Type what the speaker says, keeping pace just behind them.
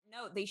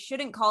No, they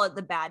shouldn't call it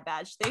the Bad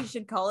Batch. They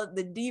should call it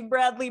the D.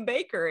 Bradley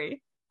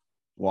Bakery.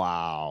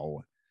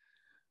 Wow.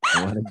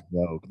 What a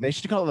joke. They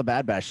should call it the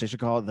Bad Batch. They should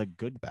call it the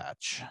Good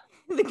Batch.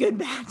 The Good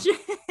Batch.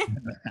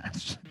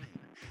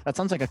 That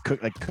sounds like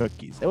like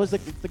cookies. It was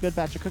the Good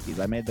Batch of cookies.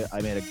 I made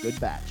a good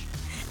batch.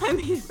 I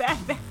made a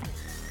bad batch.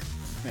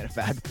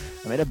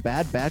 I made a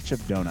bad batch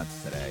of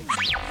donuts today.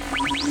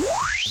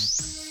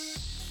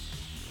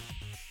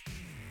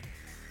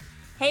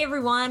 Hey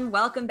everyone,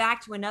 welcome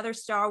back to another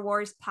Star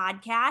Wars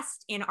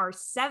podcast. In our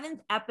 7th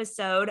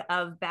episode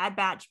of Bad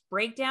Batch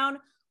Breakdown,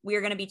 we are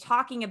going to be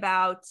talking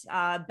about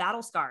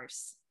battle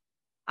scars.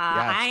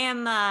 Yes. I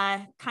am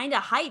kind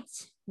of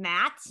hyped,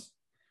 Matt.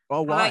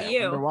 Well, why? How about you?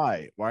 I wonder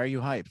why? Why are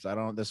you hyped? I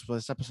don't.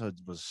 This episode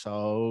was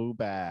so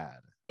bad.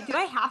 Do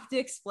I have to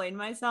explain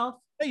myself?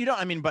 No, you don't.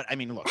 I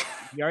mean, look,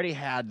 we already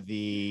had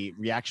the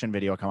reaction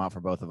video come out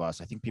for both of us.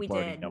 I think people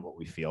already know what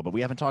we feel, but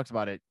we haven't talked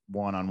about it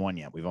one-on-one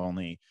yet. We've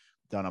only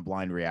done a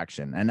blind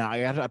reaction, and I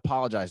have to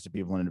apologize to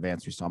people in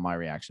advance who saw my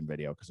reaction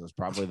video because it was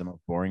probably the most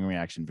boring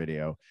reaction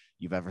video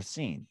you've ever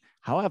seen.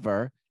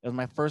 However, it was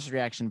my first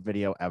reaction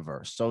video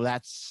ever, so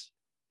that's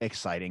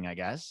exciting, I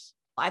guess.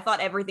 I thought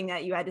everything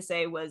that you had to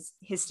say was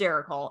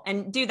hysterical,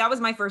 and dude, that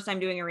was my first time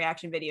doing a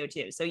reaction video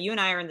too, so you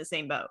and I are in the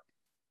same boat.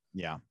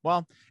 Yeah,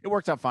 well, it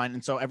worked out fine,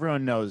 and so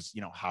everyone knows,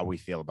 how we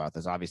feel about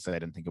this. Obviously, I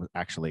didn't think it was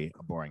actually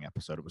a boring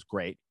episode. It was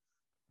great,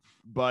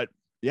 but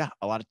yeah,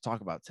 a lot to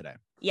talk about today.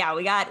 Yeah,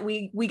 we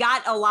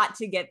got a lot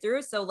to get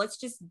through, so let's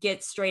just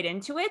get straight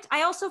into it.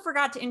 I also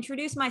forgot to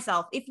introduce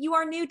myself. If you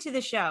are new to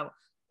the show,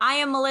 I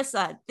am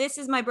Melissa. This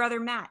is my brother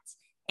Matt,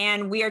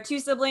 and we are two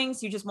siblings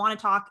who just want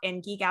to talk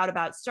and geek out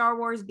about Star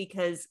Wars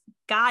because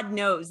God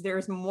knows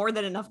there's more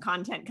than enough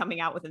content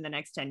coming out within the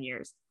next 10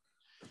 years.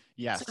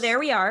 Yes. So there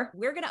we are.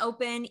 We're going to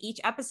open each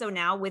episode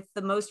now with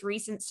the most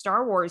recent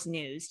Star Wars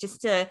news,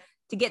 just to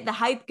get the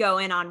hype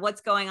going on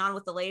what's going on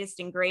with the latest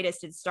and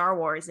greatest in Star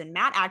Wars. And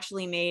Matt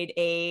actually made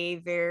a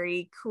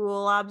very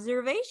cool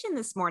observation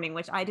this morning,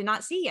 which I did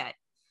not see yet.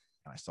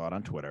 I saw it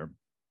on Twitter.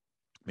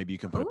 Maybe you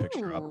can put a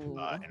picture up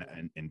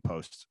in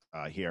post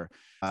here.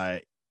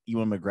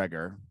 Ewan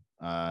McGregor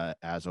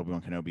as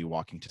Obi-Wan Kenobi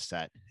walking to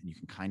set, and you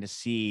can kind of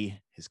see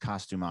his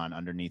costume on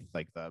underneath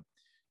like the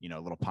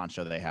little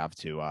poncho they have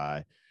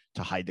to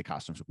hide the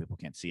costume so people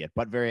can't see it.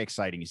 But very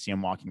exciting. You see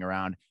him walking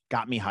around.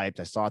 Got me hyped.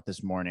 I saw it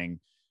this morning.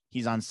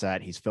 He's on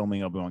set. He's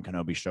filming Obi-Wan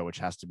Kenobi show, which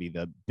has to be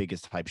the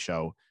biggest hype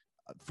show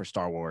for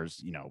Star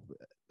Wars,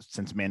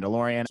 since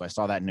Mandalorian. So I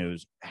saw that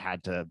news,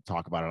 had to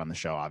talk about it on the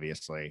show,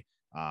 obviously.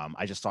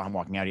 I just saw him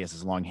walking out. He has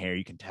his long hair.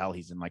 You can tell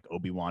he's in like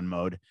Obi-Wan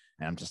mode.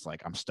 And I'm just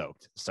like, I'm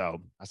stoked.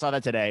 So I saw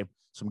that today.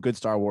 Some good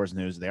Star Wars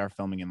news. They are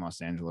filming in Los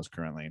Angeles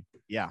currently.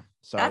 Yeah.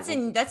 So that's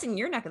in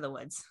your neck of the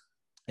woods.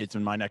 It's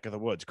in my neck of the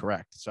woods.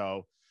 Correct.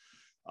 So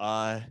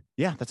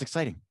yeah, that's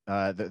exciting.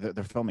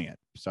 They're filming it.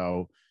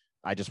 So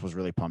I just was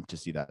really pumped to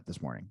see that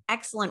this morning.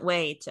 Excellent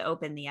way to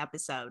open the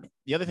episode.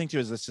 The other thing too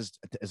is this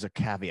is a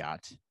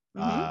caveat.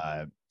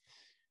 Mm-hmm.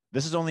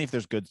 This is only if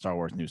there's good Star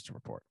Wars news to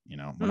report. We're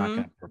not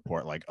going to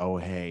report like, oh,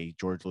 hey,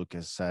 George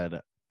Lucas said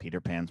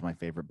Peter Pan's my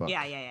favorite book.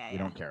 Yeah. We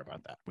don't care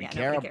about that. We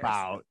care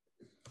about,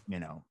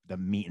 the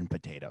meat and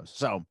potatoes.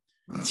 So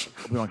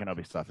Obi-Wan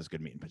Kenobi stuff is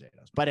good meat and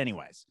potatoes. But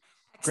anyways,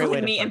 great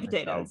way to meat and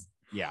potatoes.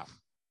 Yeah.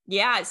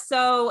 Yeah.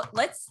 So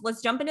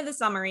let's jump into the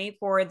summary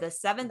for the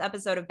 7th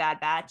episode of Bad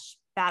Batch,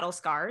 Battle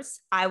Scars.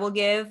 I will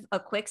give a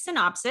quick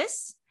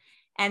synopsis,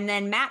 and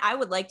then Matt, I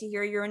would like to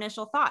hear your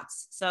initial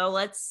thoughts. So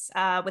let's,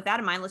 with that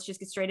in mind, let's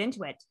just get straight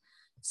into it.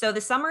 So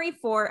the summary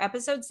for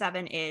episode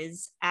 7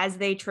 is: as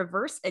they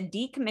traverse a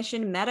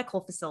decommissioned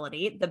medical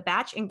facility, the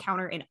Batch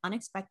encounter an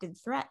unexpected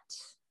threat.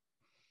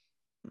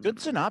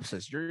 Good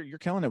synopsis. You're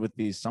killing it with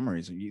these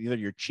summaries. Either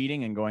you're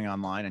cheating and going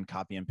online and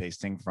copy and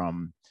pasting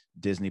from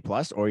Disney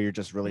Plus, or you're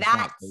just really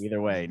smart. So either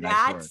way,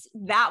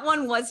 that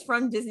one was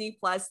from Disney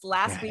Plus.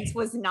 Last week's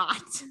was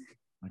not.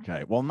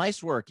 Okay. Well,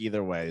 nice work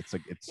either way.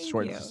 It's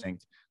short and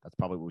succinct. That's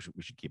probably what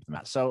we should keep them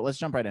at. So let's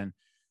jump right in.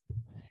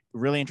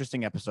 Really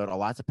interesting episode. A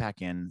lot to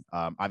pack in.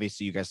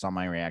 Obviously, you guys saw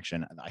my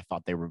reaction. I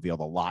thought they revealed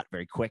a lot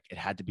very quick. It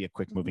had to be a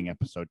quick moving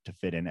episode to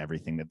fit in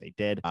everything that they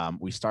did.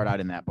 We start out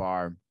in that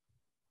bar.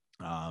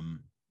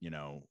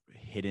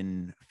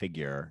 Hidden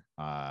figure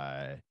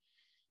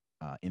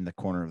in the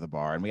corner of the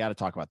bar. And we got to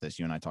talk about this.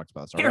 You and I talked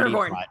about this already.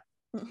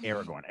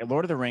 Aragorn.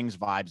 Lord of the Rings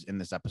vibes in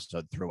this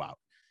episode throughout.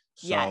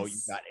 So you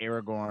got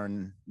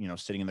Aragorn,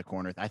 sitting in the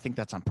corner. I think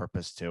that's on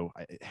purpose too.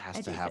 It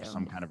has to have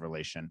some kind of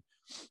relation.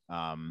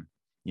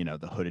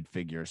 The hooded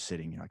figure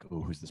sitting, you're like,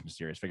 oh, who's this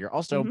mysterious figure?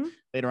 Also,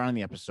 later on in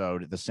the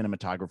episode, the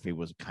cinematography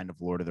was kind of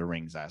Lord of the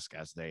Rings-esque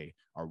as they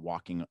are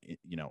walking,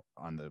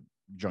 on the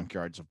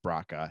junkyards of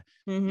Braca.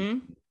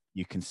 Mm-hmm.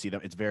 You can see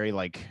them. It's very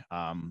like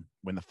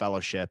when the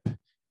Fellowship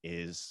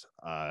is,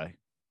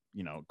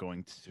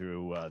 going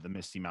through the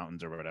Misty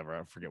Mountains or whatever.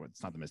 I forget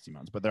it's not the Misty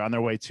Mountains, but they're on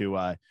their way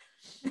to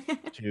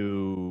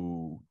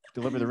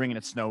deliver the ring, and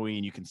it's snowy,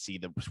 and you can see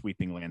the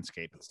sweeping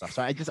landscape and stuff.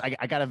 So I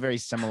got a very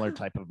similar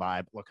type of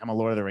vibe. Look, I'm a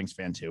Lord of the Rings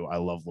fan too. I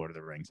love Lord of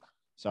the Rings.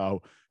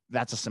 So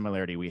that's a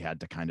similarity we had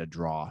to kind of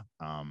draw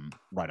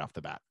right off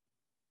the bat.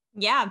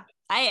 Yeah,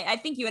 I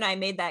think you and I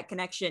made that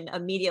connection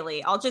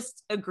immediately. I'll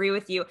just agree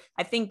with you.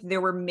 I think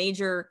there were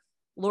major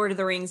Lord of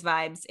the Rings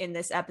vibes in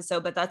this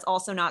episode, but that's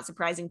also not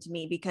surprising to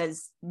me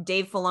because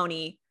Dave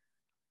Filoni,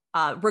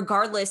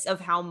 regardless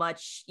of how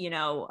much,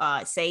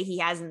 say he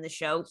has in the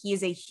show, he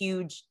is a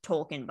huge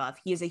Tolkien buff.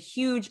 He is a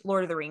huge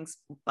Lord of the Rings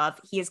buff.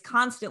 He is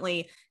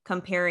constantly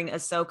comparing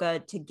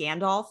Ahsoka to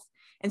Gandalf.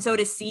 And so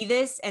to see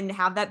this and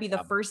have that be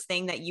the first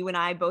thing that you and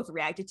I both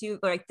reacted to,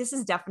 like, this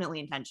is definitely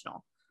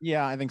intentional.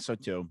 Yeah, I think so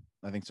too.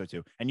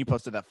 And you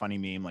posted that funny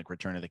meme, like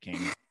Return of the King,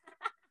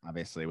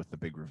 obviously, with the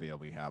big reveal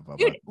we have.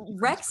 Dude,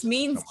 Rex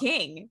means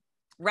king.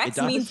 Rex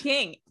means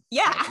king.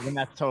 Yeah. And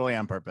that's totally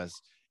on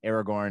purpose.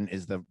 Aragorn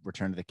is the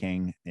Return of the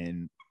King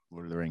in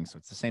Lord of the Rings. So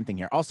it's the same thing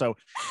here. Also,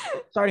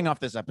 starting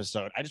off this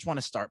episode, I just want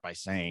to start by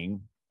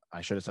saying,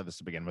 I should have said this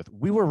to begin with.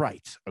 We were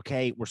right.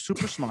 Okay. We're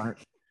super smart.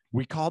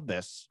 We called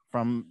this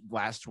from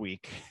last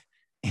week.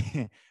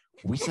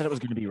 We said it was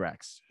going to be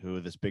Rex,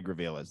 who this big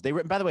reveal is.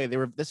 By the way,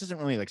 this isn't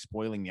really like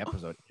spoiling the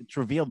episode. It's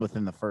revealed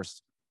within the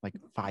first like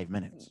 5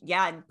 minutes.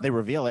 Yeah. They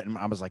reveal it. And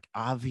I was like,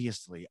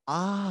 obviously.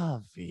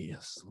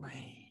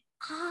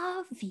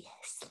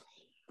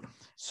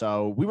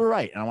 So we were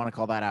right. And I want to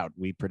call that out.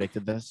 We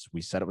predicted this.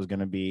 We said it was going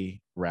to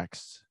be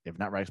Rex, if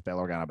not Rex, Bail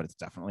Organa, but it's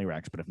definitely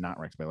Rex. But if not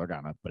Rex, Bail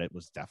Organa, but it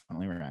was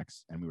definitely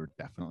Rex. And we were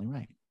definitely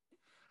right.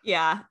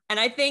 Yeah. And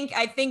I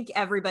think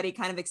everybody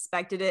kind of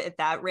expected it at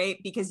that rate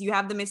because you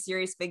have the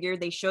mysterious figure.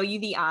 They show you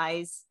the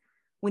eyes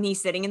when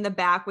he's sitting in the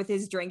back with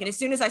his drink. And as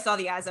soon as I saw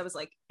the eyes, I was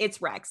like, it's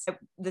Rex.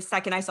 The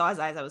second I saw his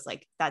eyes, I was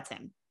like, that's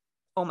him.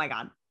 Oh my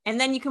God. And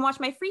then you can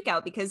watch my freak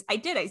out because I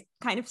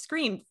kind of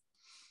screamed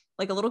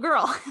like a little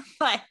girl.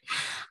 But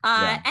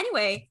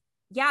anyway,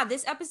 yeah,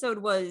 this episode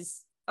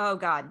was, oh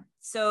God,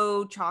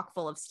 so chock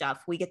full of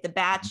stuff. We get the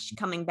Batch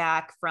coming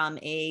back from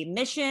a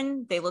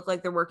mission. They look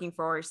like they're working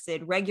for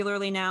Sid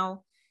regularly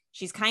now.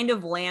 She's kind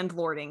of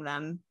landlording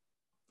them.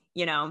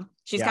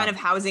 She's kind of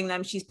housing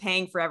them. She's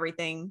paying for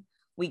everything.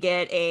 We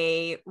get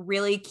a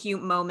really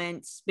cute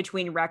moment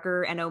between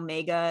Wrecker and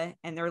Omega,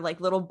 and their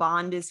like little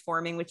bond is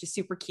forming, which is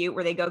super cute,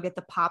 where they go get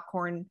the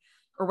popcorn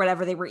or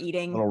whatever they were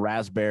eating. Little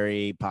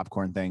raspberry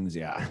popcorn things.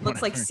 Yeah.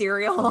 Looks like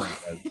cereal.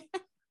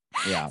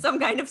 Yeah. Some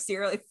kind of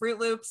cereal, like Fruit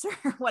Loops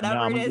or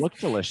whatever it is.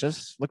 Looked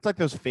delicious. Looked like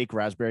those fake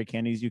raspberry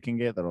candies you can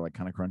get that are like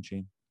kind of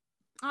crunchy.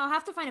 I'll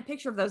have to find a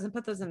picture of those and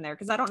put those in there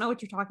because I don't know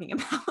what you're talking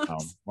about. Oh,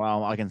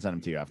 well, I can send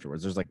them to you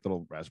afterwards. There's like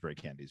little raspberry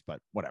candies, but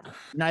whatever.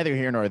 Neither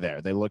here nor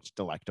there. They looked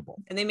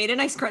delectable. And they made a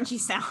nice crunchy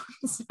sound.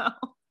 So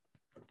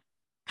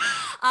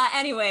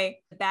anyway,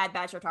 the Bad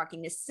Batch are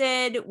talking to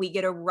Sid. We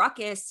get a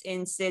ruckus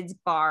in Sid's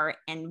bar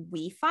and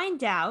we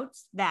find out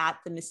that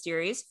the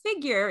mysterious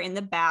figure in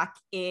the back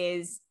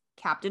is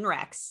Captain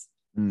Rex.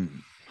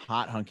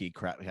 Hot hunky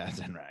crap.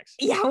 Captain Rex.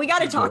 Yeah, we got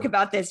to talk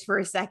about this for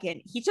a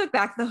second. He took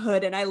back the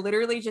hood and I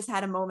literally just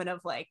had a moment of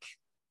like,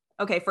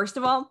 okay, first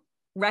of all,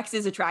 Rex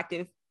is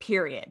attractive,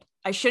 period.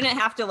 I shouldn't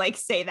have to like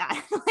say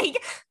that.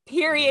 Like,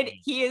 period.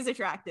 He is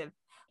attractive.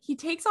 He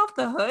takes off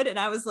the hood and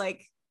I was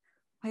like,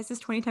 why is this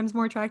 20 times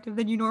more attractive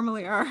than you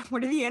normally are?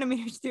 What are the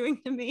animators doing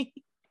to me?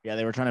 Yeah,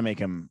 they were trying to make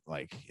him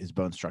like his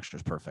bone structure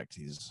is perfect.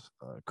 He's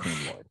a cream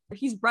lord.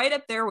 He's right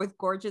up there with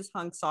gorgeous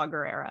hunk Saw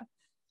Gerrera.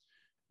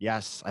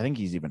 Yes, I think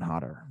he's even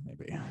hotter,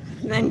 maybe.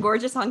 And then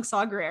gorgeous hunk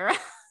Saw Gerrera.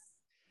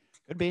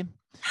 Could be.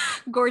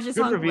 Gorgeous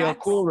Good hunk reveal. Rex.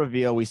 Cool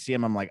reveal. We see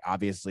him. I'm like,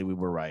 obviously we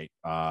were right.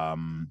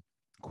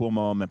 Cool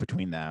moment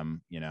between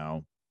them.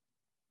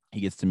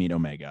 He gets to meet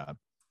Omega.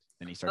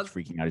 Then he starts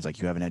freaking out. He's like,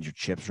 you haven't had your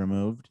chips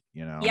removed,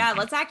 Yeah,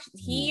 let's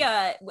actually,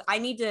 I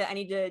need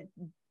to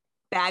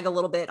bag a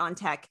little bit on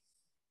Tech.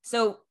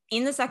 So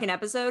in the second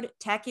episode,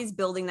 Tech is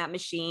building that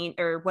machine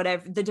or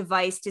whatever, the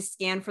device to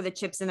scan for the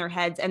chips in their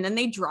heads. And then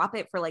they drop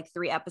it for like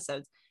 3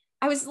 episodes.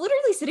 I was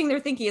literally sitting there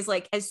thinking, is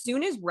like, as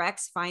soon as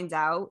Rex finds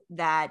out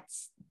that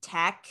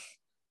Tech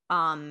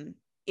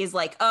is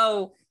like,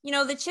 oh,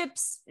 the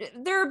chips,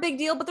 they're a big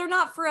deal, but they're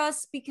not for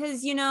us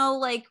because,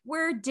 like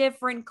we're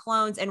different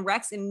clones. And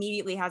Rex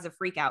immediately has a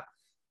freak out.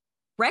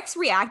 Rex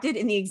reacted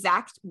in the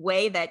exact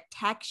way that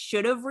Tech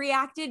should have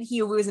reacted.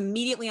 He was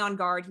immediately on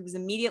guard. He was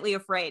immediately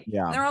afraid.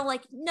 Yeah. And they're all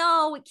like,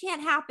 no, it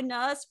can't happen to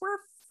us. We're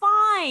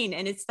fine.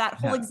 And it's that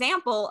whole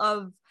example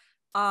of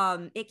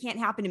it can't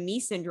happen to me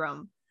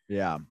syndrome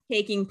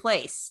taking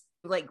place.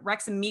 Like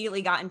Rex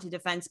immediately got into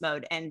defense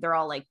mode and they're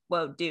all like,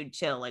 whoa, dude,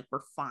 chill. Like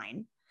we're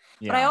fine.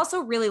 Yeah. But I also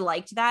really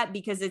liked that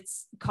because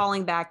it's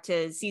calling back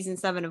to season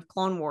 7 of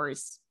Clone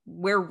Wars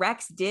where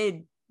Rex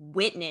did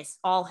witness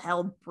all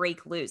hell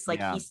break loose.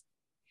 Like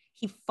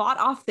he fought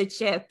off the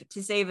chip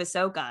to save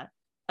Ahsoka.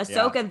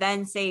 Ahsoka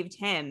then saved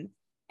him.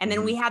 And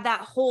then we had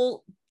that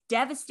whole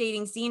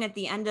devastating scene at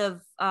the end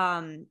of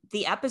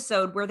the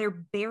episode where they're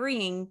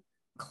burying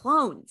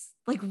clones,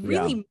 like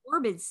really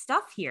morbid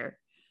stuff here.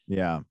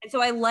 Yeah. And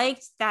so I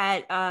liked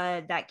that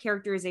that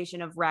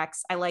characterization of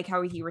Rex. I like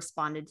how he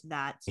responded to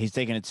that. He's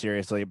taking it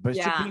seriously, but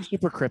it's being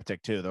super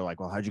cryptic too. They're like,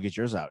 well, how'd you get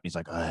yours out? And he's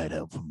like, I had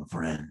help from a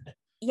friend.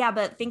 Yeah,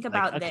 but think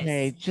about this.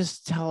 Okay,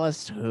 just tell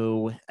us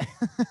who.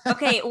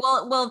 Okay,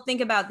 well,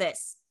 think about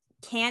this.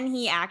 Can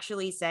he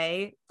actually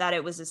say that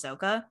it was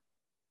Ahsoka?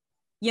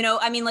 You know,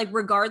 I mean, like,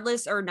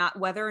 regardless or not,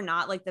 whether or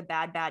not like the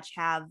Bad Batch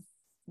have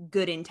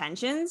good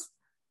intentions,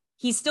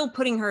 he's still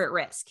putting her at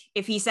risk.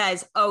 If he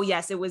says, oh,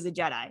 yes, it was a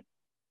Jedi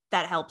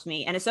that helped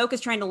me. And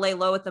Ahsoka's trying to lay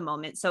low at the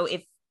moment. So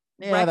if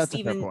Rex that's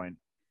even, a fair point.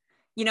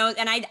 You know,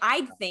 and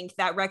I think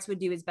that Rex would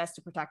do his best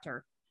to protect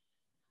her.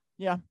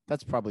 Yeah,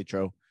 that's probably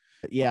true.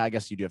 Yeah, I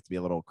guess you do have to be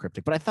a little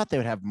cryptic, but I thought they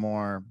would have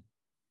more,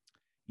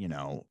 you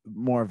know,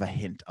 more of a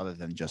hint other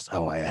than just,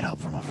 oh, I had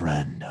help from a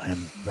friend.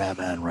 I'm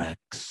Batman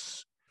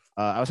Rex.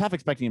 I was half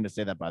expecting him to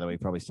say that, by the way. You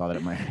probably saw that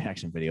in my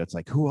reaction video. It's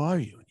like, who are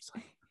you? And he's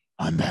like,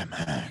 I'm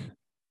Batman.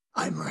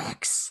 I'm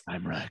Rex.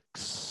 I'm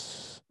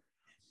Rex.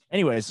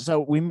 Anyways,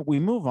 so we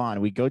move on.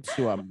 We go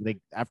to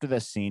after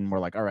this scene, we're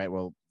like, all right,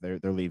 well, they're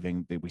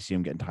leaving. We see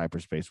them get into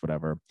hyperspace,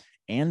 whatever,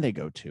 and they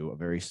go to a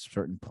very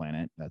certain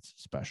planet that's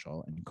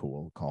special and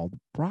cool called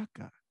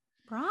Bracca.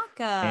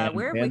 Bracca,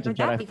 where have we heard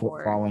that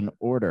before? Fallen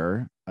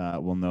Order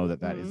will know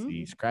that is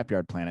the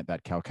scrapyard planet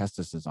that Cal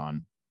Kestis is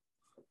on.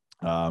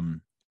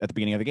 At the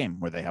beginning of the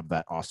game, where they have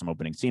that awesome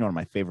opening scene, one of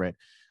my favorite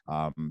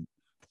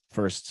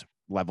first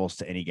levels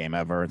to any game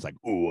ever. It's like,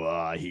 ooh,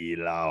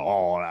 and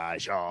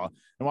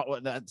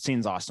what that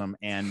scene's awesome.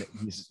 And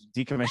he's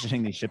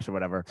decommissioning these ships or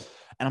whatever.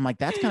 And I'm like,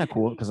 that's kind of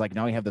cool because like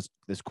now we have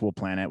this cool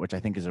planet, which I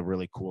think is a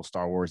really cool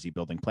Star Wars-y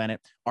building planet.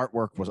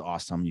 Artwork was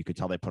awesome. You could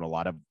tell they put a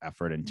lot of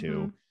effort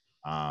into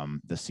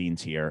the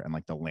scenes here and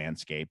like the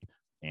landscape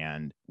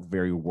and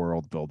very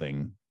world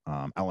building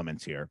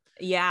elements here.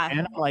 Yeah.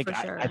 And like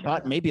sure. I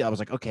thought maybe I was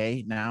like,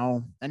 okay,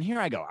 now and here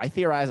I go. I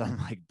theorize on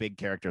like big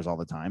characters all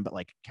the time, but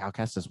like Cal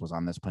Kestis was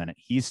on this planet.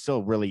 He's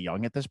still really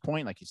young at this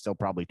point, like he's still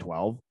probably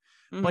 12,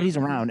 but he's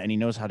around and he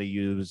knows how to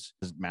use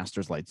his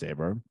master's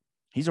lightsaber.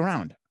 He's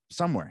around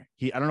somewhere.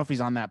 I don't know if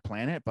he's on that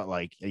planet, but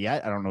like I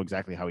don't know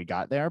exactly how he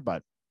got there,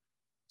 but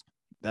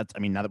that's, I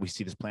mean, now that we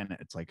see this planet,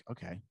 it's like,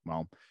 okay,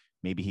 well,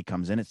 maybe he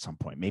comes in at some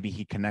point. Maybe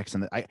he connects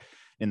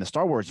in the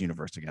Star Wars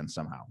universe again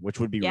somehow, which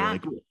would be really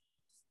cool.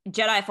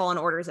 Jedi Fallen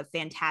Order is a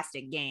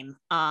fantastic game.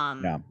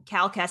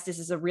 Cal Kestis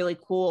is a really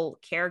cool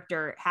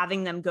character.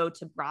 Having them go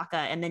to Bracca,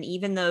 and then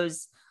even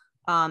those,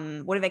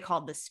 what are they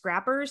called? The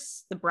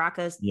Scrappers, the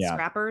Bracca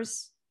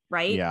Scrappers,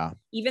 right? Yeah.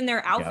 Even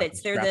their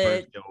outfits, they're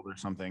the Guild or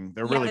something.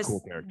 They're really cool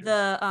characters.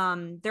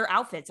 Their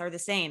outfits are the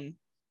same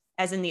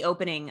as in the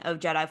opening of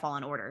Jedi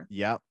Fallen Order.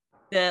 Yep.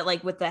 The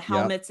like with the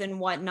helmets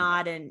and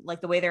whatnot, and like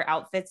the way their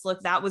outfits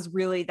look, that was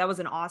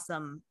an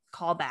awesome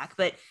callback.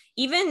 But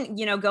even,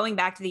 you know, going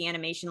back to the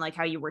animation, like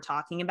how you were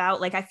talking about,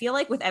 like I feel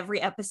like with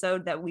every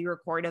episode that we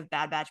record of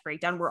Bad Batch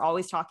Breakdown, we're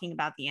always talking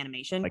about the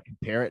animation. Like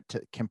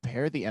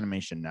compare the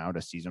animation now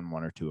to season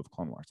 1 or 2 of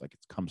Clone Wars. Like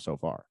it's come so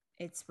far.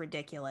 It's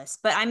ridiculous.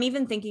 But I'm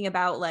even thinking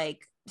about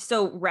like,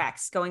 so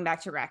Rex, going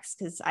back to Rex,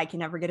 because I can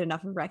never get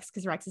enough of Rex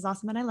because Rex is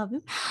awesome and I love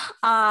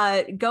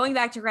him. Going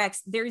back to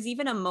Rex, there's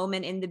even a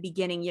moment in the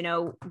beginning, you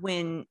know,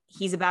 when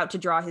he's about to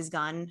draw his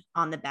gun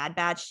on the Bad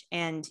Batch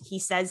and he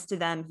says to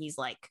them, he's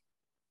like,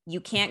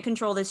 you can't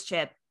control this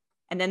chip.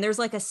 And then there's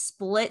like a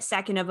split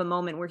second of a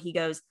moment where he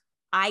goes,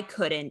 I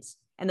couldn't.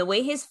 And the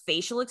way his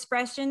facial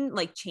expression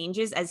like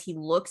changes as he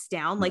looks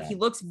down, like he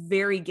looks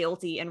very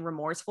guilty and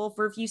remorseful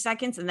for a few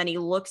seconds. And then he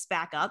looks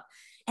back up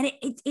and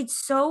it's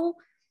so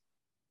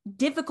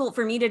difficult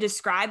for me to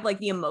describe like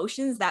the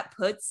emotions that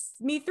puts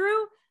me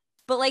through.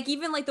 But like,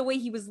 even like the way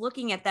he was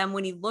looking at them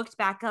when he looked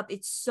back up,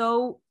 it's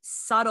so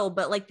subtle,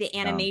 but like the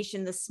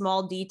animation, the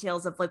small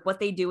details of like what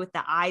they do with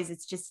the eyes,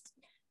 it's just,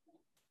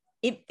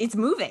 it's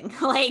moving.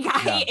 Like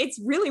it's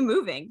really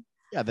moving.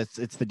 Yeah,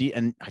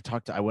 and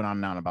I went on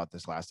and on about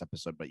this last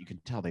episode, but you can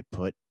tell they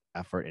put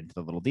effort into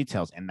the little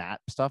details, and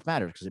that stuff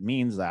matters because it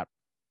means that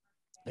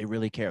they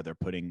really care. They're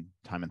putting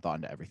time and thought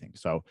into everything.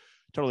 So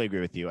totally agree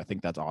with you. I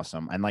think that's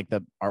awesome. And like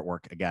the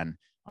artwork again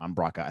on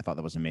Bracca, I thought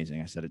that was amazing.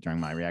 I said it during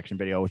my reaction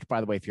video, which by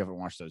the way, if you haven't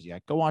watched those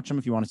yet, go watch them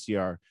if you want to see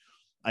our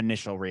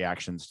initial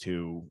reactions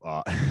to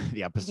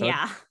the episode.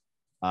 Yeah.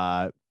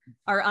 Our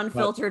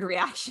unfiltered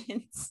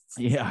reactions.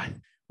 Yeah.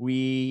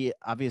 We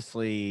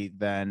obviously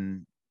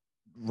then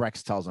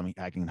Rex tells him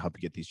I can help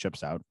you get these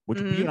chips out, which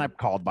you and I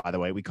called, by the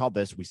way. We called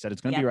this. We said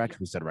it's going to be Rex.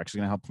 We said Rex is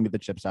going to help him get the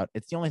chips out.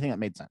 It's the only thing that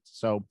made sense.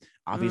 So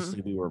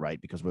obviously we were right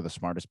because we're the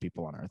smartest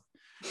people on earth.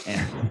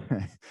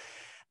 And,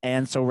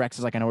 and so Rex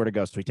is like, I know where to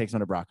go. So he takes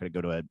him to Bracca to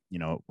go to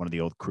one of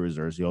the old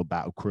cruisers, the old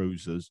battle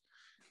cruisers.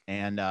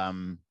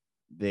 And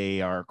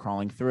they are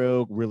crawling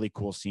through. Really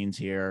cool scenes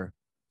here.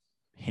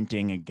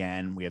 Hinting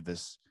again. We have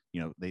this,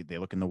 they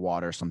look in the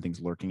water.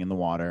 Something's lurking in the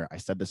water. I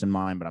said this in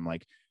mine, but I'm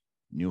like,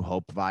 New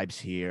Hope vibes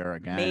here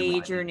again.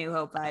 Major New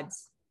Hope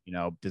vibes.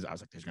 I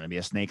was like, there's going to be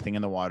a snake thing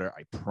in the water.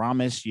 I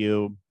promise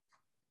you.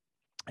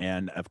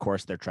 And of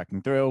course, they're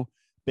trekking through.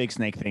 Big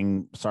snake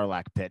thing,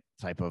 Sarlacc pit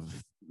type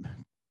of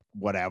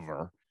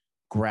whatever.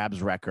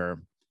 Grabs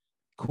Wrecker.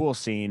 Cool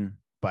scene,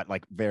 but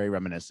like very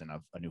reminiscent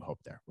of A New Hope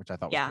there, which I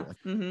thought was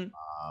cool.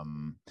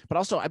 Mm-hmm. But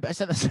also, I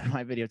said this in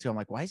my video too. I'm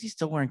like, why is he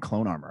still wearing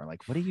clone armor?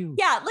 Like, what are you?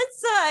 Yeah,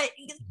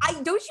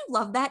 don't you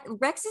love that?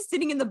 Rex is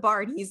sitting in the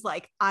bar and he's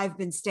like, I've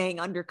been staying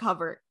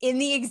undercover in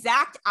the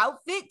exact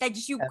outfit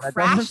that you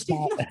crashed in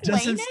the plane. That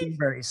doesn't seem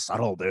very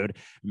subtle, dude.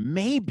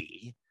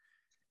 Maybe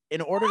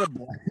in order to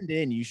blend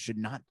in, you should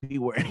not be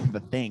wearing the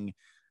thing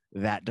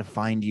that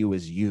defined you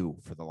as you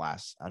for the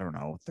last, I don't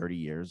know, 30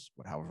 years,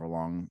 however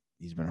long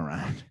he's been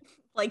around.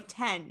 Like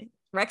 10.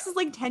 Rex is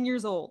like 10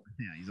 years old.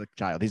 Yeah, he's a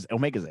child. He's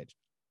Omega's age.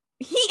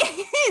 He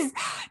is.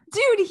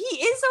 Dude, he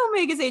is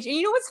Omega's age. And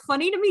you know what's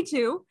funny to me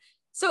too?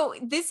 So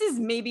this is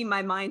maybe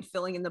my mind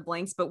filling in the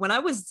blanks, but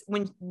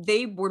when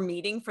they were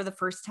meeting for the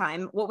first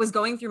time, what was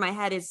going through my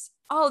head is,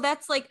 oh,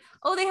 that's like,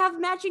 oh, they have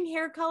matching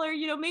hair color.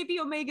 You know, maybe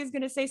Omega's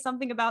going to say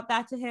something about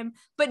that to him.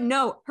 But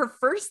no, her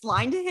first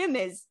line to him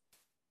is,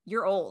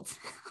 you're old.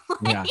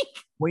 Like, yeah.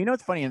 Well, you know,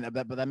 it's funny,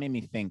 but that made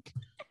me think,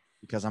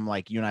 because I'm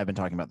like, you and I have been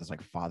talking about this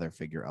like father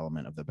figure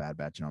element of the Bad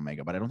Batch and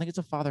Omega, but I don't think it's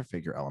a father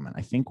figure element.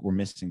 I think we're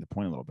missing the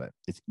point a little bit.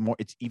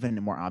 It's even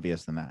more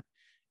obvious than that.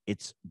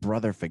 It's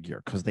brother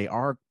figure, because they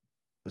are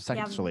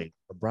essentially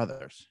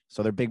brothers.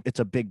 So they're big. It's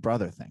a big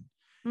brother thing.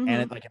 Mm-hmm.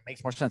 And it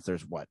makes more sense.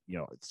 There's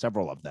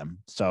several of them.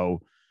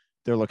 So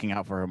they're looking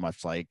out for her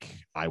much like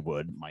I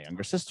would my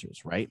younger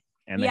sisters, right?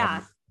 And they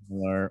have a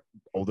similar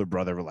older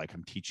brother, like,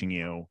 I'm teaching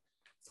you,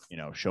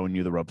 showing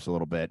you the ropes a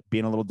little bit,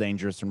 being a little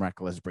dangerous and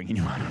reckless, bringing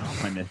you out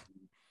on limit,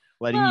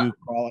 letting you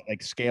crawl,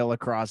 like scale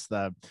across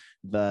the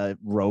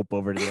rope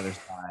over to the other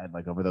side,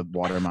 like over the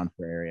water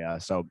monster area.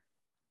 So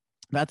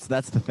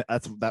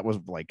that was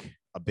like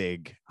a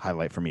big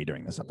highlight for me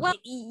during this episode. Well,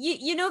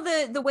 you know,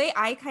 the way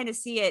I kind of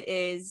see it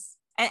is,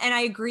 and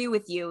I agree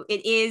with you,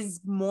 it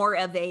is more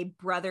of a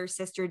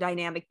brother-sister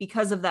dynamic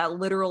because of that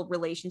literal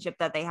relationship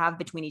that they have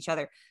between each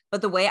other.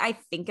 But the way I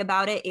think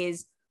about it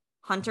is,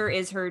 Hunter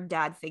is her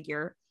dad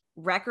figure,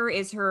 Wrecker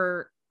is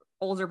her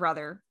older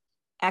brother,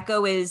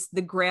 Echo is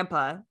the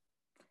grandpa,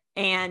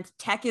 and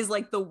Tech is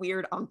like the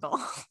weird uncle.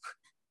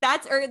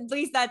 Or at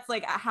least that's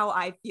like how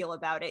I feel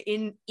about it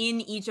in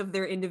each of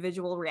their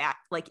individual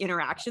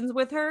interactions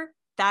with her.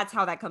 That's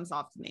how that comes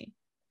off to me.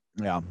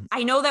 Yeah.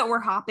 I know that we're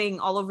hopping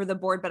all over the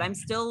board, but I'm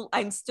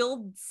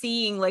still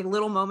seeing like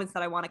little moments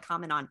that I want to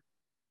comment on.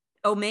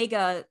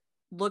 Omega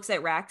looks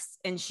at Rex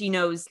and she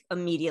knows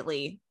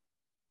immediately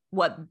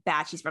what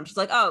batch he's from. She's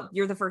like, oh,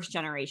 you're the first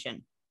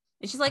generation.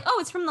 And she's like, oh,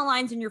 it's from the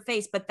lines in your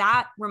face. But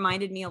that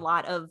reminded me a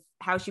lot of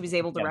how she was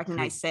able to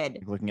recognize Sid.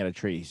 Like looking at a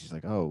tree, she's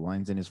like, oh,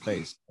 lines in his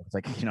face. It's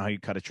like, how you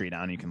cut a tree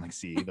down, you can like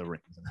see the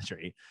wrinkles in the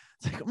tree.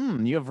 It's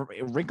like, you have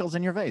wrinkles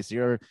in your face.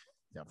 You're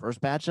the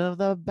first batch of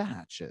the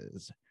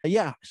batches.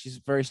 Yeah, she's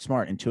very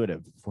smart,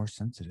 intuitive, force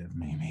sensitive,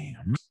 maybe.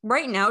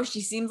 Right now,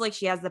 she seems like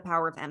she has the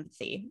power of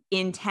empathy,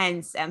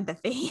 intense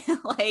empathy.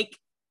 Like,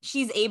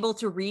 she's able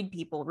to read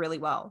people really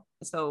well.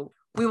 So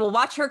we will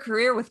watch her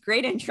career with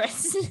great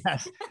interest.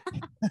 Yes.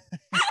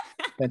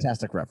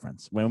 Fantastic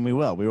reference. We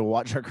will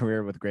watch her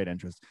career with great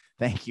interest.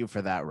 Thank you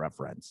for that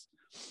reference.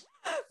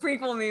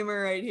 Prequel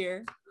memer right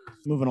here.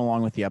 Moving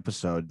along with the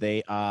episode,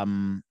 they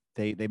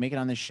make it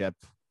on this ship.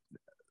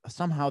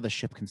 Somehow the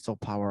ship can still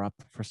power up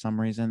for some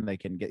reason. They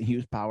can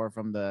use power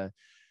from the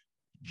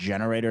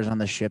generators on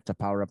the ship to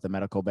power up the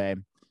medical bay.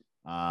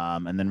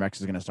 And then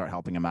Rex is going to start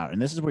helping him out.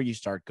 And this is where you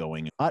start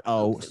going,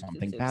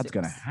 something bad's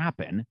going to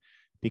happen,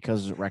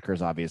 because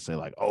Wrecker's obviously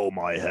like, oh,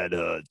 my head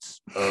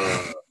hurts.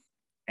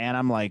 And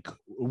I'm like,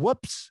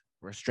 whoops,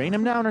 restrain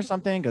him down or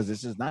something, because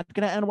this is not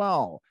going to end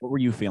well. What were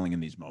you feeling in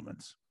these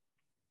moments?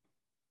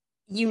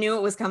 You knew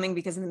it was coming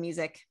because of the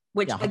music,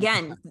 which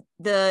again,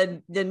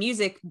 the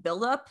music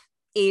buildup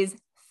is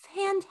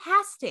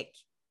fantastic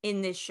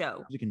in this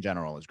show. Music in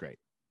general is great.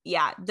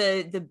 Yeah,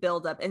 the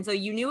buildup. And so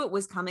you knew it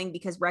was coming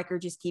because Wrecker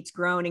just keeps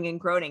groaning and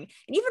groaning.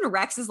 And even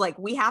Rex is like,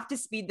 we have to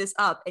speed this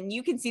up. And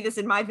you can see this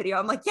in my video.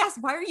 I'm like, yes,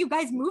 why are you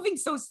guys moving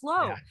so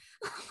slow?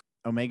 Yeah.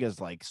 Omega's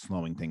like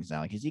slowing things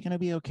down. Like, is he going to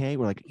be okay?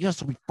 We're like, yes,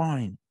 he'll be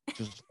fine.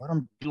 Just let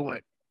him do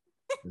it.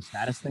 The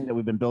saddest thing that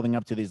we've been building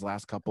up to these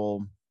last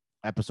couple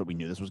episodes, we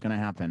knew this was going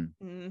to happen.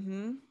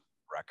 Mm-hmm.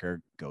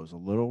 Wrecker goes a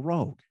little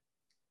rogue.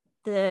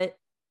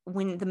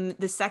 When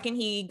the second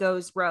he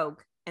goes rogue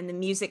and the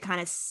music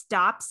kind of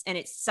stops and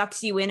it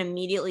sucks you in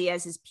immediately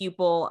as his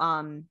pupil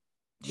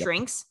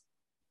shrinks.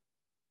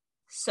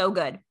 So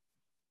good.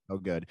 Oh,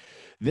 good.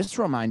 This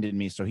reminded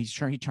me. So he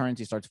turns,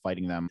 he starts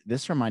fighting them.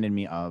 This reminded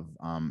me of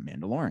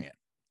Mandalorian.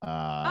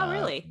 Oh,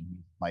 really?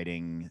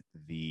 Fighting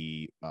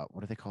the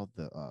what are they called?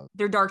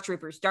 They're dark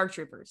troopers.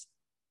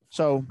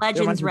 So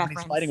Legends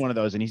reference. He's fighting one of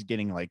those, and he's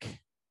getting like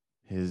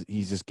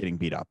he's just getting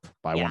beat up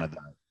by one of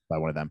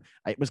them.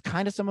 It was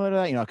kind of similar to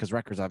that, because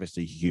Wrecker's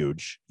obviously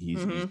huge. He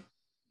can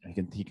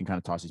kind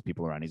of toss these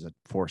people around. He's a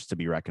force to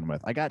be reckoned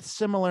with. I got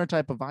similar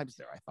type of vibes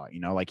there. I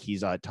thought, like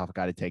he's a tough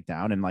guy to take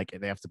down, and like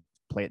they have to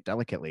play it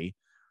delicately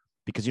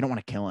because you don't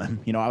want to kill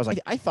him.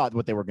 I thought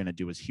what they were going to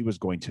do is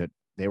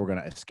they were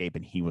going to escape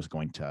and he was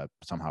going to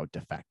somehow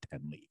defect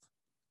and leave.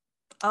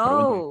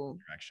 Oh,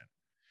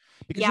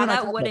 because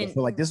that wouldn't.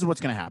 So like, this is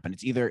what's going to happen.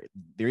 They're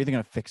either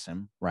going to fix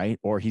him, right,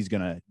 or he's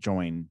going to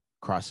join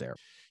Crosshair.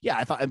 Yeah,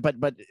 I thought,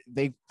 but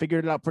they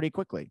figured it out pretty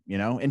quickly.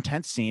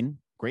 Intense scene,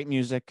 great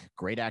music,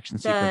 great action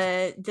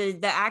sequence. The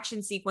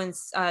action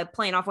sequence,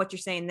 playing off what you're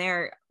saying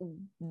there,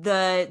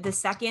 the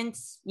second,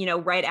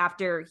 right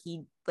after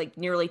he like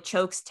nearly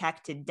chokes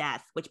Tech to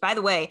death, which by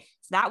the way,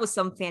 that was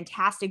some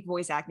fantastic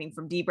voice acting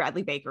from D.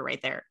 Bradley Baker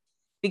right there.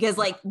 Because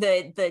like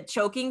the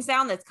choking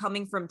sound that's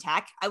coming from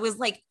Tech, I was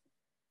like,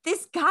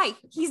 this guy,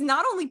 he's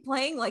not only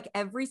playing like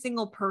every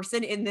single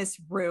person in this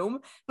room,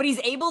 but he's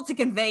able to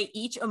convey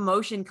each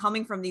emotion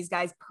coming from these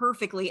guys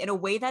perfectly in a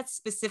way that's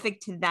specific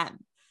to them.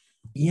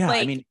 Yeah,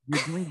 like, I mean,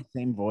 you're doing the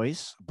same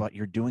voice, but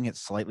you're doing it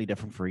slightly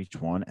different for each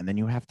one. And then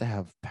you have to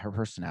have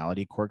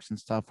personality quirks and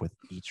stuff with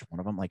each one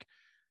of them. Like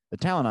the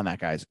talent on that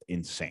guy is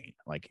insane.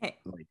 Like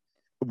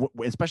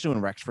especially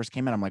when Rex first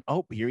came in, I'm like,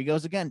 oh, here he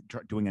goes again,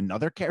 doing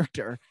another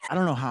character. I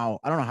don't know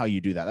how you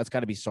do that. That's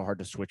got to be so hard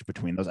to switch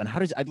between those. And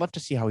I'd love to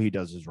see how he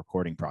does his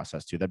recording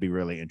process too. That'd be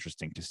really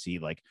interesting to see.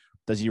 Like,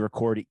 does he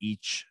record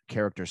each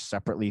character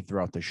separately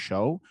throughout the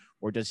show,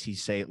 or does he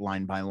say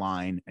line by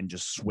line and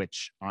just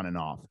switch on and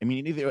off? I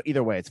mean,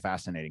 either way, it's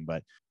fascinating,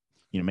 but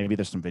maybe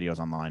there's some videos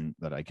online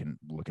that I can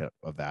look at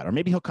of that, or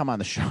maybe he'll come on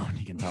the show and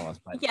he can tell us.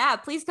 But, yeah,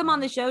 please come on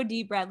the show,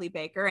 D. Bradley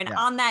Baker. And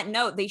on that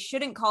note, they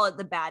shouldn't call it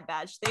the Bad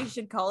Batch. They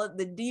should call it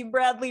the D.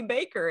 Bradley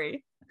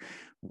Bakery.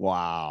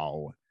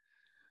 Wow.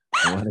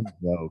 What a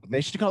joke. They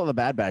should call it the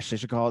Bad Batch. They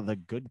should call it the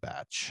Good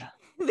Batch.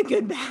 The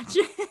Good Batch.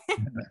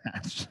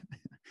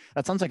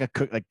 That sounds like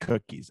like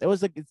cookies.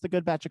 It's the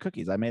Good Batch of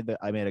cookies. I made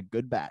a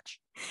good batch.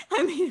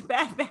 I made a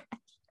bad batch.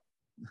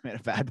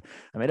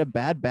 I made a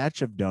bad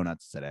batch of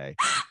donuts today.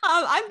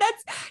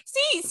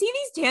 See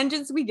these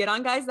tangents we get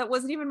on, guys. That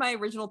wasn't even my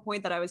original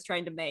point that I was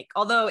trying to make.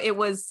 Although it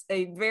was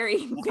a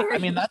very. I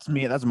mean, that's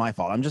me. That's my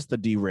fault. I'm just the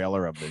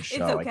derailer of this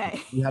show. It's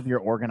okay. You have your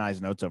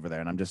organized notes over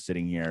there, and I'm just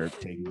sitting here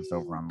taking this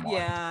over on one.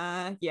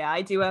 Yeah,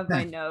 I do have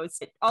my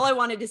notes. All I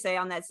wanted to say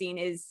on that scene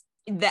is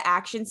the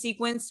action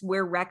sequence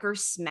where Wrecker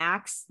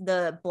smacks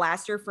the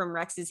blaster from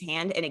Rex's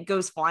hand and it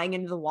goes flying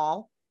into the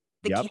wall.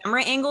 The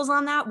camera angles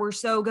on that were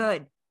so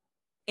good.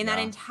 In that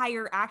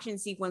entire action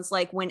sequence,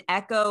 like when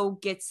Echo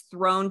gets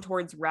thrown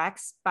towards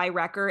Rex by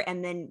Wrecker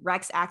and then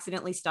Rex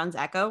accidentally stuns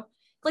Echo,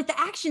 like the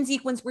action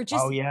sequence were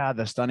just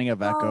the stunning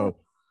of Echo,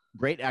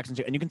 great action,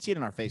 and you can see it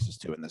in our faces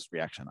too in this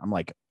reaction. I'm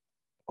like,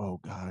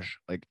 oh gosh,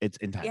 like it's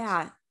intense.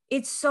 Yeah,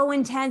 it's so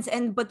intense.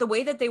 But the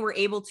way that they were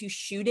able to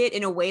shoot it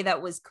in a way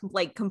that was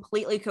like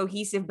completely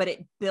cohesive, but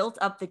it built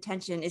up the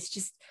tension. It's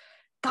just,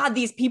 God,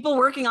 these people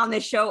working on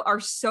this show are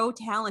so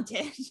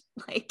talented.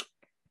 Like,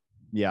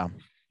 yeah.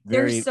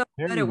 They're so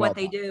good at what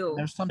they do.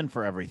 There's something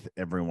for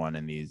everyone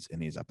in these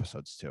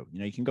episodes too.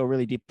 You can go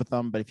really deep with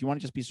them, but if you want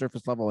to just be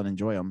surface level and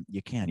enjoy them,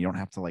 you can. You don't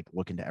have to like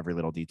look into every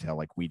little detail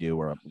like we do,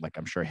 or like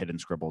I'm sure Hidden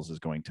Scribbles is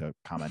going to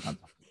comment on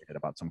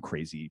about some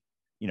crazy,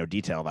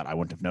 detail that I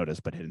wouldn't have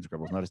noticed, but Hidden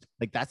Scribbles noticed.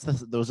 Like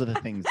those are the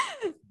things.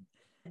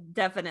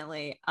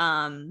 Definitely.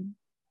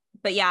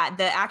 But yeah,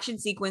 the action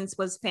sequence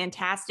was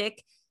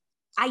fantastic.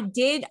 I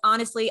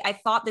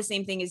thought the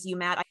same thing as you,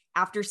 Matt.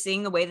 After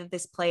seeing the way that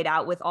this played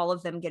out with all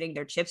of them getting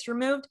their chips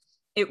removed,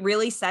 it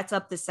really sets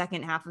up the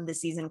second half of the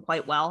season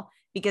quite well,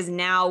 because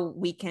now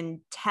we can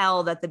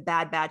tell that the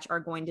Bad Batch are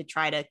going to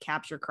try to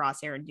capture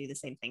Crosshair and do the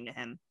same thing to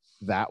him.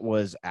 That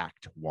was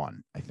Act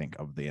 1, I think,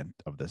 of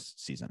this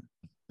season.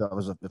 That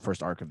was the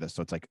first arc of this.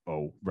 So it's like,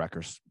 oh,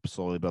 Wrecker's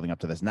slowly building up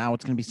to this. Now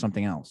it's going to be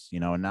something else,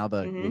 and now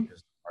the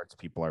arts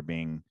people are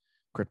being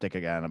cryptic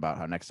again about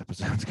how next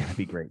episode is going to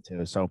be great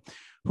too. So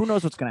who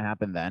knows what's going to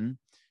happen then?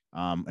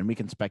 And we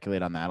can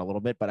speculate on that a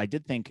little bit, but I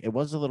did think it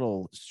was a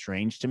little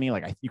strange to me.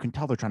 Like you can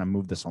tell they're trying to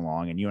move this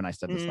along, and you and I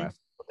said this last,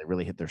 but they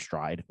really hit their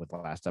stride with the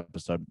last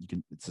episode.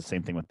 It's the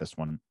same thing with this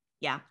one.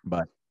 Yeah.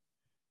 But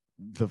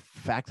the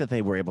fact that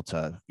they were able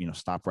to,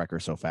 stop Wrecker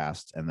so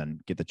fast and then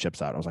get the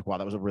chips out, I was like, wow,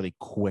 that was a really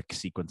quick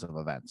sequence of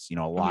events. A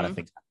lot of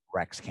things.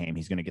 Rex came,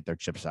 he's going to get their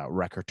chips out.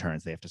 Wrecker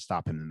turns, they have to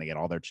stop him, and they get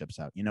all their chips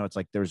out. It's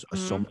like there's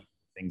so many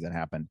things that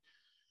happened.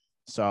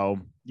 So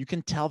you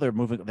can tell they're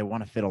moving. They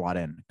want to fit a lot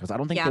in, because I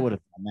don't think they would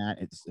have done that.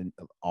 It's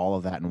all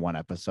of that in one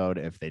episode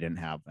if they didn't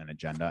have an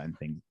agenda and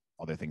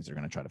other things they're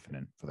going to try to fit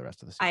in for the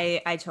rest of the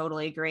season. I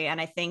totally agree. And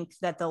I think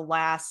that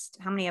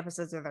how many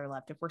episodes are there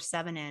left? If we're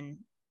 7 in,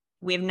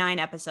 we have 9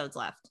 episodes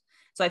left.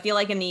 So I feel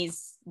like in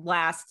these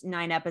last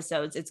 9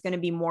 episodes, it's going to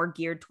be more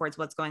geared towards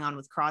what's going on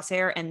with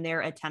Crosshair and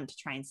their attempt to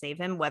try and save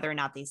him. Whether or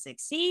not they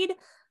succeed,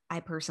 I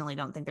personally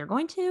don't think they're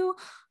going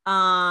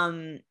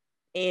to.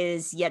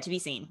 Is yet to be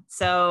seen.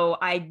 So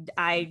I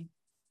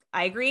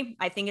agree.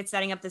 I think it's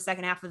setting up the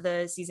second half of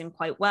the season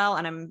quite well,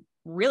 and I'm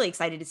really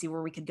excited to see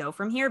where we could go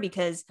from here,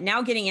 because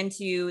now getting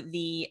into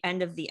the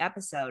end of the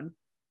episode,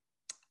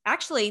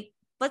 actually,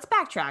 let's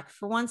backtrack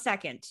for 1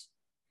 second.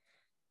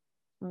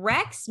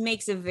 Rex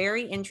makes a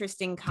very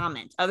interesting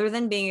comment. Other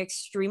than being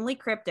extremely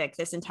cryptic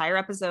this entire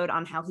episode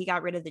on how he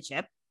got rid of the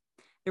chip,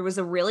 there was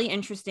a really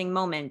interesting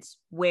moment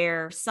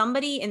where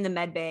somebody in the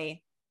med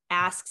bay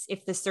asks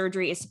if the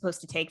surgery is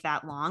supposed to take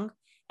that long.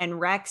 And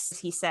Rex,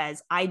 he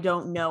says, I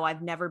don't know.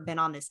 I've never been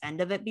on this end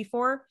of it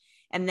before.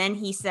 And then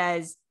he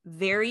says,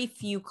 very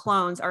few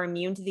clones are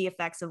immune to the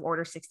effects of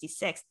Order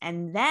 66.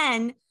 And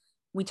then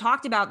we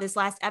talked about this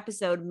last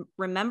episode.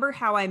 Remember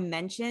how I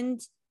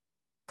mentioned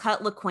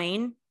Cut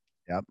LaQuaine?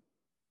 Yep.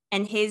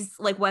 And his,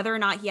 like, whether or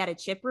not he had a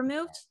chip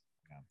removed?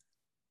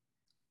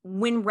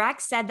 when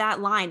Rex said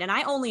that line, and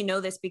I only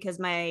know this because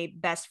my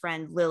best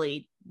friend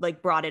Lily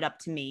like brought it up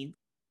to me.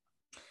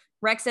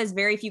 Rex says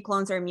very few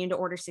clones are immune to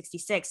Order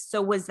 66.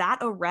 So was that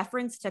a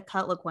reference to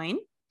Cut Lawquane?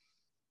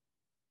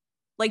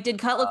 Like, did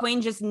Cut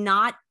Lawquane just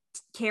not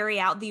carry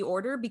out the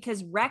order?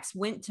 Because Rex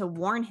went to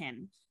warn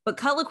him, but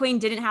Cut Lawquane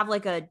didn't have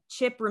like a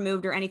chip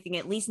removed or anything,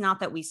 at least not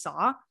that we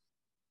saw.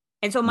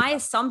 And so my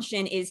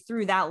assumption is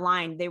through that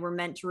line, they were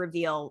meant to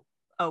reveal,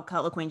 oh,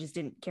 Cut Lawquane just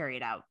didn't carry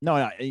it out. No,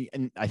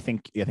 and I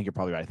think you're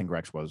probably right. I think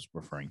Rex was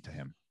referring to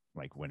him,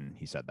 like when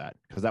he said that,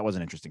 because that was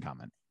an interesting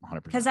comment.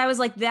 100%. Because I was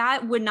like,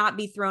 that would not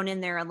be thrown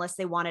in there unless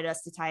they wanted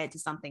us to tie it to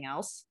something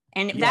else.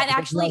 And that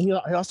actually, he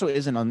also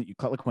isn't on.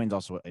 Cut Lawquane's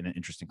also an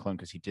interesting clone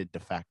because he did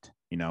defect.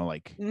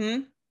 Like,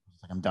 like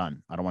I'm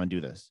done. I don't want to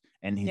do this.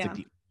 And he's like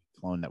the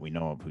clone that we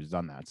know of who's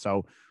done that.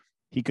 So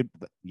he could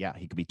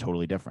be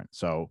totally different.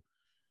 So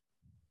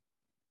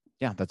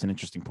yeah, that's an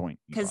interesting point.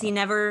 Because he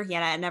never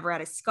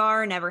had a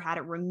scar, never had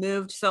it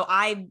removed. So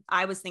I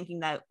was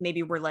thinking that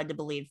maybe we're led to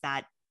believe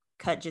that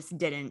Cut just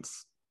didn't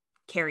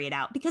carry it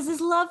out because his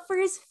love for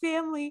his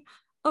family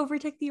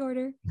overtook the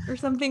order or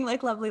something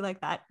like lovely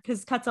like that,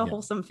 because Cut's a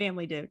wholesome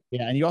family dude.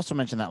 Yeah, and you also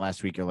mentioned that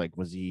last week. You're like,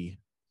 was he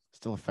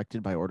still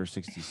affected by Order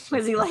 66?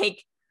 Was he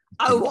like,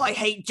 oh, I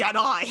hate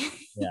Jedi?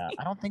 Yeah,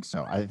 I don't think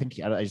so. I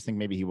just think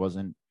maybe he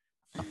wasn't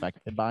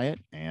affected by it,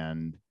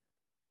 and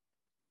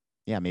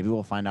yeah, maybe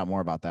we'll find out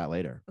more about that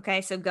later.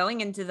 Okay, so going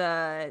into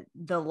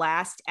the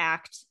last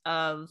act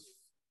of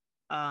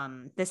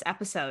this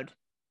episode,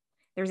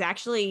 there's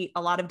actually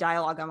a lot of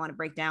dialogue I want to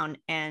break down.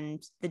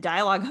 And the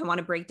dialogue I want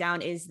to break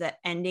down is the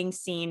ending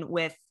scene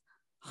with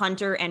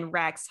Hunter and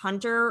Rex.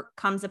 Hunter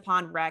comes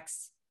upon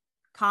Rex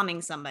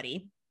calming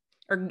somebody,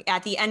 or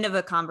at the end of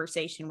a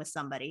conversation with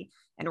somebody.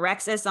 And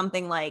Rex says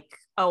something like,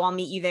 oh, I'll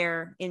meet you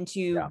there in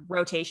 2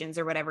 rotations,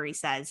 or whatever he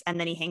says. And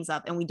then he hangs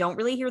up, and we don't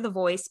really hear the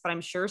voice, but I'm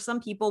sure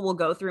some people will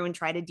go through and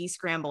try to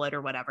descramble it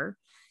or whatever,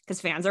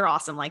 because fans are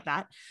awesome like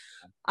that.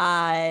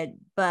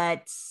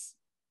 But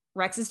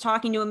Rex is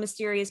talking to a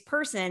mysterious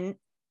person,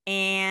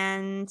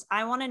 and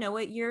I want to know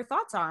what your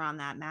thoughts are on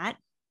that, Matt.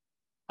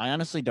 I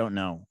honestly don't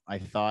know. I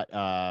thought,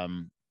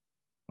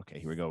 okay,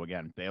 here we go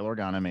again. Bail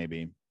Organa,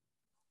 maybe.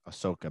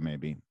 Ahsoka,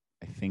 maybe.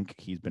 I think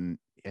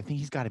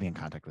he's got to be in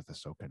contact with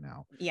Ahsoka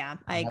now. Yeah,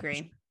 I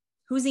agree.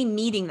 Who's he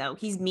meeting, though?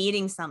 He's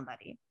meeting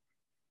somebody.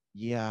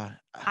 Yeah.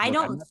 I'm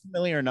not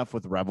familiar enough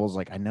with Rebels.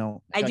 Like, I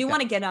know. I do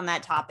want to get on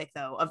that topic,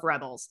 though, of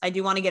Rebels. I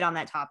do want to get on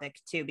that topic,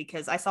 too,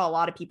 because I saw a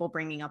lot of people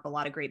bringing up a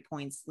lot of great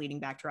points leading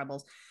back to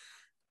Rebels.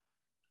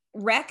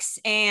 Rex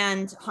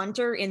and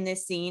Hunter in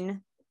this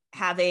scene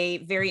have a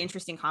very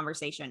interesting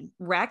conversation.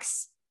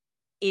 Rex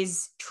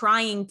is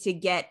trying to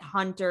get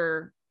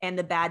Hunter and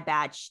the Bad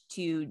Batch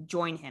to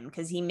join him,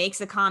 because he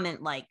makes a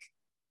comment like,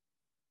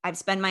 I've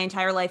spent my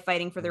entire life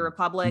fighting for the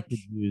Republic.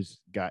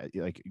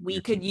 We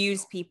could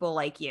use people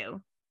like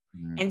you.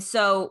 Mm-hmm. And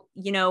so,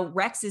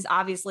 Rex is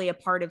obviously a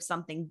part of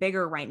something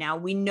bigger right now.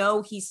 We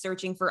know he's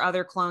searching for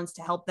other clones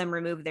to help them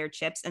remove their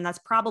chips, and that's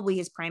probably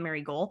his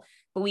primary goal.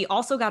 But we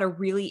also got a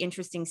really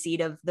interesting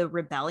seed of the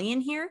rebellion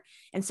here.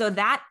 And so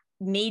that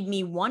made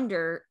me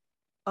wonder,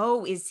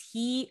 are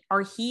he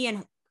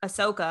and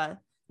Ahsoka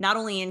not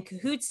only in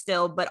cahoots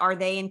still, but are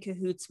they in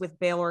cahoots with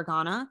Bail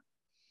Organa?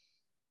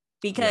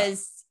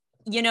 Because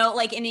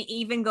and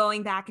even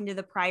going back into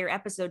the prior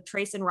episode,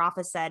 Trace and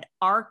Rafa said,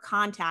 our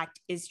contact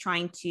is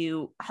trying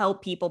to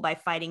help people by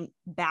fighting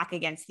back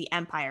against the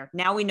Empire.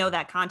 Now we know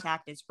that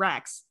contact is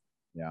Rex.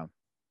 Yeah.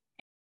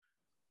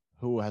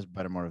 Who has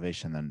better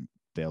motivation than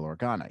Bail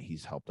Organa?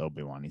 He's helped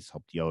Obi-Wan. He's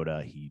helped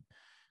Yoda. He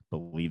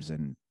believes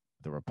in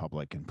the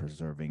Republic and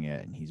preserving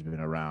it. And he's been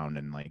around,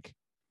 and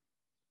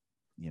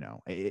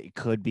it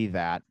could be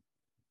that.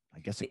 I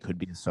guess it could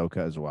be Ahsoka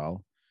as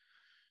well.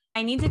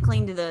 I need to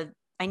cling to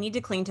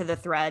the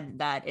thread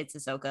that it's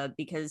Ahsoka,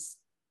 because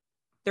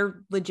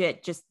they're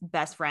legit just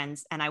best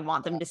friends, and I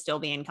want them to still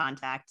be in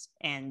contact.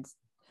 And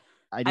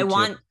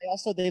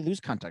they lose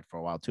contact for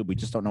a while too. We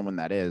just don't know when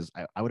that is.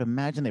 I would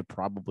imagine they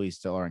probably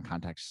still are in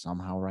contact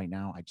somehow right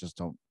now.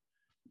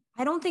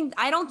 I don't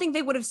think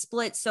they would have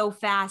split so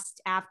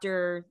fast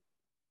after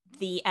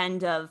the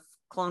end of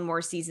Clone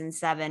Wars season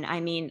 7. I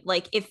mean,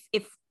 like if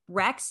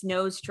Rex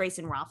knows Trace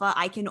and Rafa,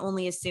 I can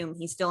only assume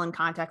he's still in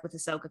contact with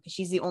Ahsoka, because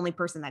she's the only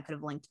person that could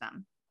have linked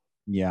them.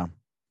 Yeah,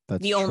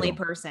 that's the only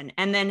person.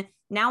 And then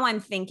now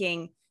I'm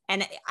thinking,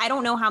 and I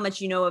don't know how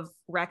much you know of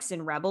Rex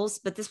in Rebels,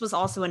 but this was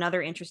also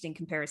another interesting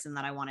comparison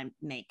that I want to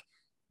make.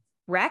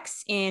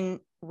 Rex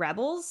in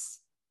Rebels,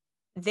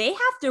 they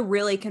have to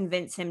really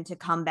convince him to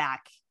come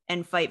back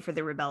and fight for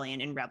the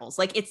rebellion in Rebels.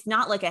 Like, it's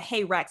not like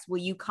hey, Rex, will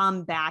you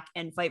come back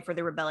and fight for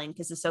the rebellion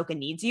because Ahsoka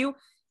needs you?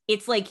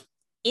 It's like,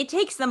 it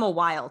takes them a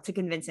while to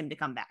convince him to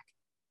come back.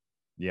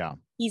 Yeah.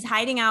 He's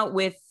hiding out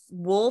with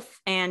Wolf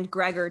and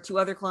Gregor, 2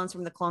 other clones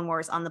from the Clone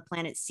Wars, on the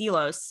planet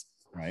Selos.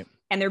 Right.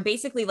 And they're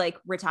basically like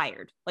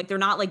retired. Like, they're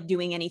not like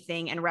doing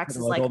anything. And Rex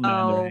is like,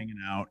 hanging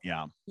out.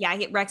 Yeah.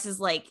 Yeah. Rex is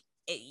like,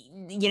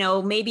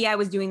 maybe I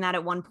was doing that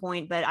at one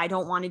point, but I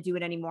don't want to do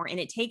it anymore. And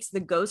it takes the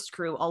Ghost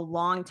crew a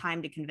long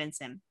time to convince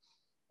him.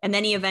 And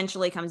then he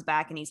eventually comes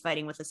back and he's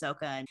fighting with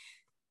Ahsoka.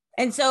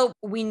 And so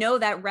we know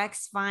that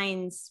Rex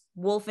finds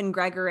Wolf and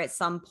Gregor at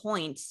some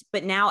point,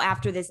 but now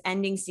after this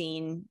ending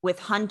scene with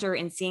Hunter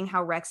and seeing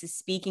how Rex is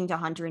speaking to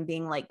Hunter and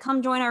being like,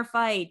 come join our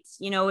fight.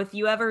 You know, if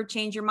you ever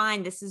change your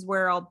mind, this is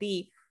where I'll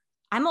be.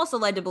 I'm also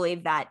led to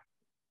believe that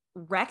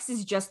Rex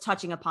is just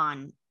touching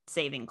upon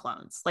saving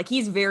clones. Like,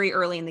 he's very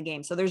early in the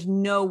game. So there's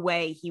no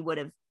way he would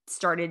have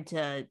started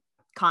to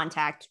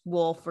contact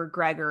Wolf or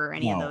Gregor or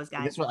any of those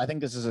guys. I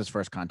think this is his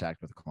first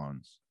contact with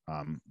clones.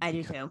 I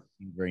do too.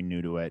 He's very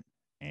new to it.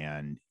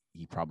 And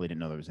he probably didn't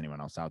know there was anyone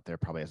else out there.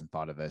 Probably hasn't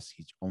thought of this.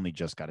 He's only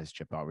just got his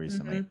chip out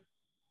recently.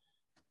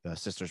 The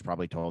sisters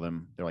probably told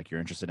him, they're like, you're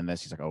interested in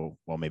this? He's like, oh,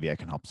 well, maybe I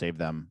can help save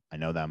them. I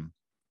know them.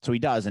 So he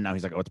does. And now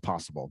he's like, oh, it's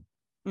possible.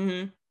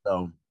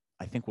 So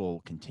I think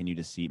we'll continue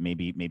to see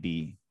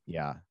maybe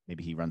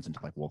he runs into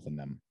like Wolf and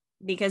them.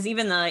 Because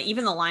even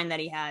the line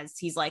that he has,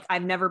 he's like,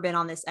 I've never been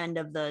on this end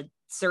of the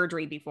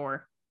surgery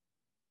before.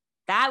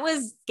 That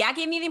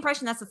gave me the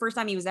impression that's the first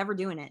time he was ever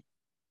doing it.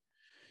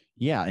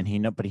 Yeah, and he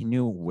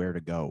knew where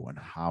to go and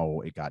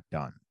how it got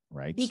done,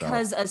 right?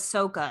 Because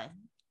Ahsoka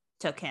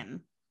took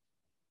him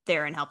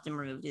there and helped him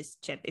remove his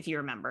chip, if you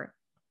remember.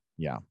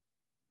 Yeah.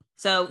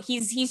 So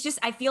he's just,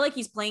 I feel like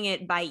he's playing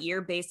it by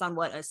ear based on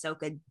what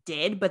Ahsoka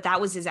did, but that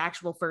was his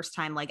actual first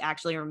time, like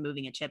actually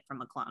removing a chip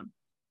from a clone.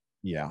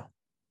 Yeah.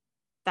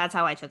 That's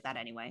how I took that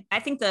anyway. I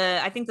think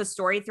the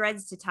story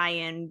threads to tie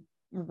in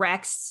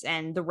Rex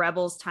and the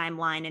Rebels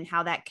timeline and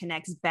how that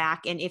connects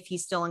back, and if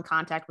he's still in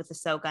contact with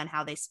Ahsoka and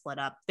how they split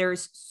up.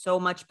 There's so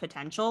much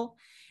potential.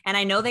 And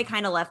I know they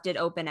kind of left it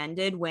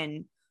open-ended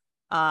when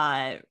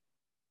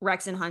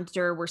Rex and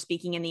Hunter were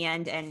speaking in the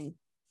end, and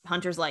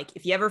Hunter's like,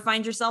 if you ever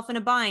find yourself in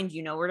a bind,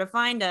 you know where to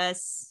find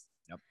us.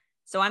 Yep.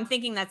 So I'm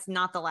thinking that's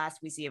not the last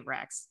we see of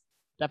Rex.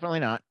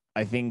 Definitely not.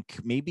 I think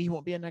maybe he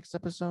won't be in next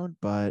episode,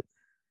 but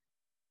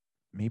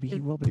maybe he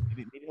will be.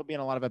 Maybe he'll be in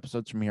a lot of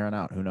episodes from here on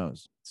out. Who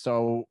knows?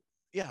 So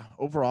yeah,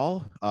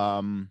 overall,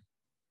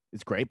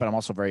 it's great, but I'm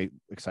also very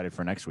excited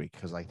for next week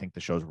because I think the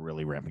show's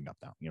really ramping up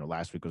now. You know,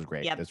 last week was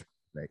great. Yep. This was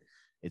great.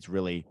 It's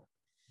really,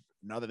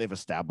 now that they've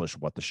established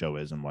what the show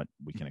is and what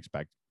we can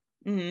expect,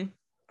 it's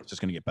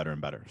just going to get better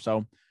and better.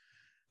 So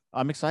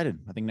I'm excited.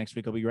 I think next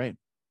week will be great.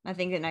 I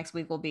think that next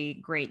week will be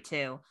great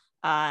too.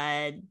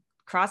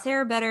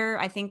 Crosshair better.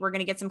 I think we're going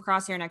to get some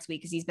Crosshair next week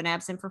because he's been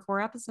absent for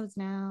 4 episodes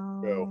now.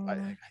 Bro,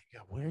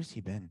 where's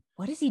he been?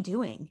 What is he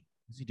doing?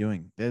 What's he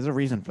doing? There's a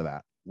reason for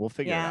that. We'll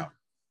figure it out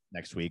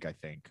next week, I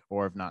think,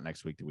 or if not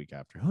next week, the week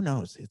after. Who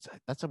knows?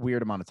 That's a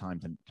weird amount of time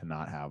to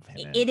not have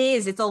him in. It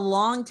is. It's a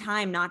long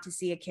time not to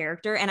see a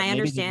character, and I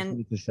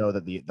understand to show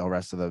that the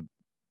rest of the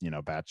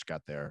batch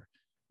got their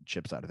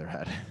chips out of their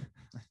head,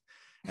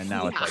 and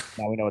now it's like,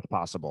 now we know it's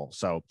possible.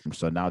 So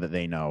now that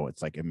they know,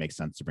 it's like it makes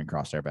sense to bring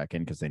Crosshair back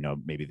in because they know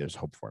maybe there's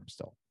hope for him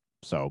still.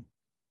 So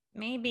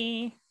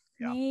maybe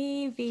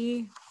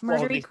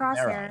murdery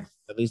Crosshair.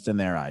 At least in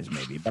their eyes,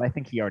 maybe. But I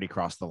think he already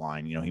crossed the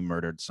line. You know, he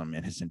murdered some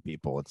innocent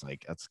people. It's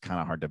like, that's kind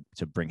of hard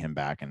to bring him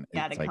back. And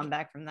to come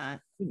back from that.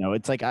 You know,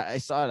 it's like I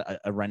saw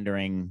a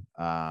rendering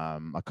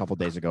a couple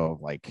days ago.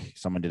 Like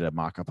someone did a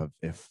mock-up of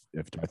if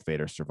Darth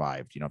Vader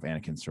survived. You know, if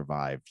Anakin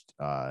survived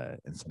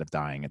instead of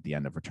dying at the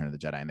end of Return of the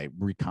Jedi, and they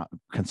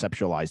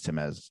conceptualized him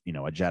as, you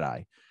know, a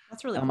Jedi.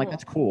 That's really cool. I'm like,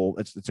 that's cool.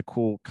 It's a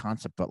cool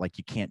concept, but like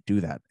you can't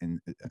do that in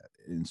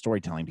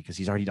storytelling because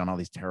he's already done all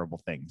these terrible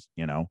things.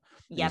 You know,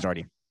 he's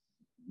already,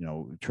 you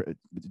know,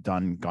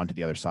 gone to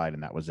the other side,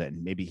 and that was it.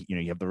 And maybe, you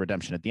know, you have the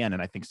redemption at the end,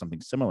 and I think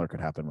something similar could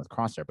happen with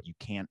Crosshair, but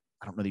I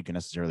don't know that you can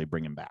necessarily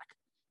bring him back,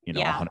 you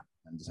know, 100%,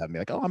 just have him be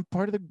like, oh, I'm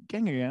part of the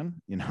gang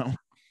again, you know.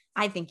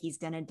 I think he's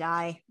gonna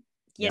die.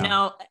 You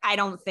know, I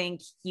don't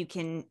think you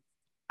can.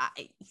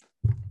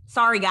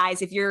 Sorry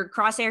guys, if you're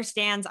Crosshair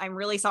stands, I'm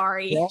really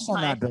sorry. They're also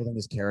not building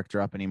his character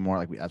up anymore,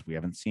 like we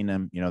haven't seen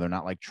him. You know, they're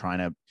not like trying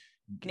to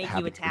make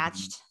you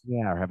attached,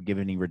 or have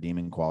given any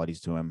redeeming qualities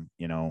to him,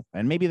 you know.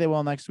 And maybe they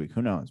will next week,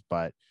 who knows?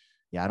 But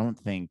yeah, I don't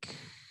think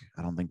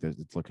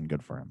it's looking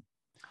good for him.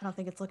 I don't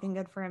think it's looking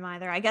good for him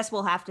either. I guess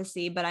we'll have to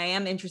see, but I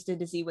am interested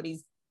to see what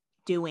he's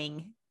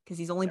doing because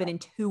he's only been in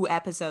 2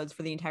 episodes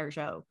for the entire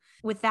show.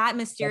 With that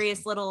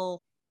mysterious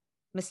little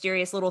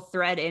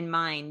thread in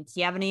mind,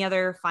 do you have any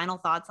other final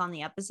thoughts on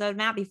the episode,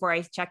 Matt, before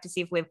I check to see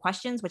if we have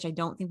questions, which I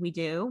don't think we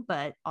do,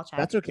 but I'll check.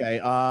 That's okay.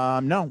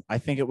 No, I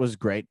think it was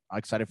great. I'm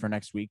excited for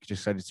next week.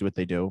 Just excited to see what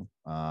they do.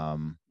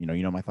 You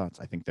know my thoughts.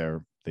 I think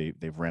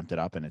they've ramped it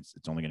up, and it's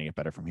only going to get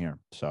better from here.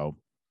 So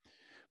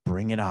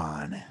bring it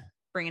on.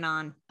 Bring it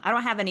on. I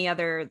don't have any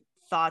other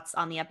thoughts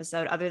on the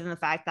episode other than the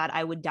fact that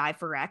I would die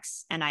for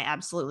Rex, and I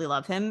absolutely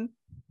love him,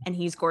 and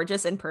he's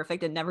gorgeous and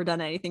perfect and never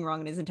done anything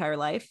wrong in his entire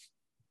life.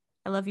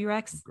 I love you,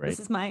 Rex. Great. This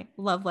is my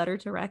love letter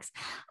to Rex.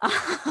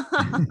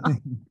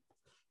 I'm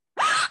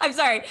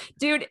sorry,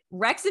 dude.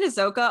 Rex and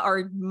Ahsoka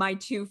are my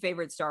 2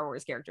 favorite Star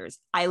Wars characters.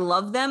 I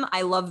love them.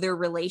 I love their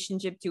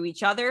relationship to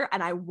each other,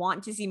 and I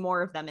want to see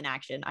more of them in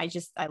action. I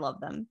love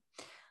them.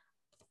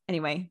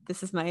 Anyway,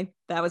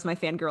 that was my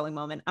fangirling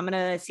moment. I'm going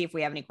to see if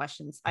we have any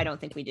questions. I don't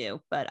think we do,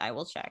 but I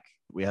will check.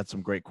 We had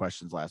some great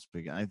questions last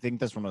week. And I think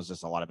this one was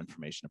just a lot of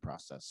information to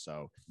process.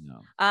 So,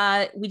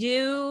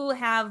 we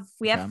have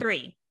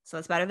 3. So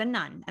it's better than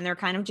none. And they're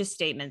kind of just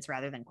statements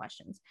rather than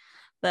questions.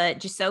 But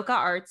Jasoka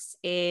Arts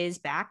is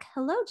back.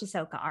 Hello,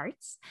 Jasoka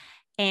Arts.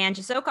 And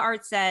Jasoka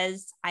Arts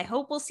says, I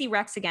hope we'll see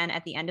Rex again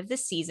at the end of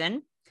this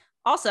season.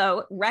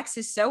 Also, Rex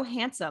is so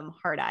handsome.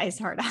 Hard eyes,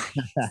 hard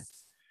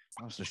eyes.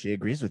 Oh, so she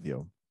agrees with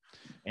you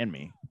and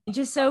me.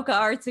 Jasoka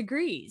Arts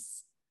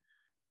agrees.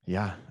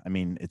 Yeah. I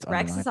mean, it's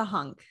Rex is a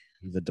hunk.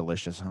 He's a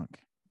delicious hunk.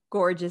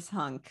 Gorgeous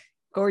hunk.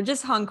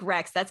 Gorgeous hunk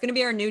Rex. That's going to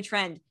be our new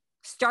trend.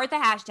 Start the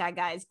hashtag,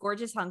 guys.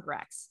 Gorgeous hunk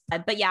Rex.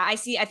 But yeah, I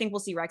think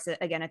we'll see Rex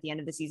again at the end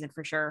of the season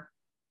for sure.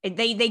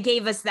 They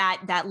gave us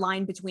that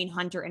line between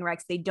Hunter and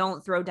Rex. They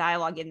don't throw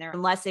dialogue in there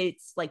unless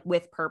it's like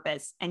with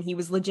purpose. And he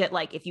was legit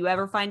like, if you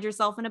ever find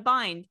yourself in a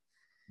bind.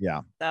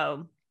 Yeah.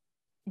 So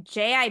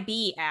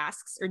JIB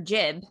asks, or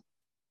Jib.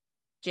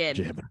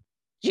 That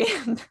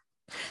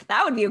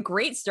would be a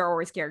great Star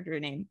Wars character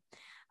name.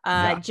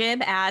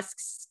 Jib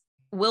asks,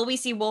 will we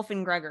see Wolf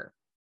and Gregor?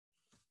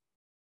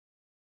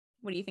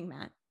 What do you think,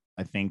 Matt?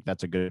 I think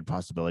that's a good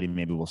possibility.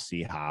 Maybe we'll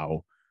see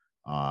how,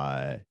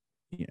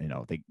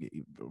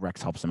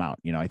 Rex helps him out.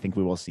 I think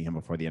we will see him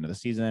before the end of the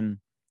season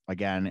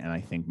again. And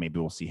I think maybe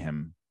we'll see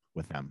him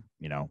with them,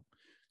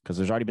 because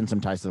there's already been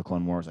some ties to the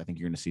Clone Wars. I think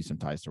you're going to see some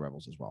ties to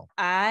Rebels as well.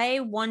 I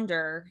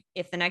wonder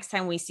if the next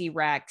time we see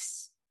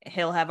Rex,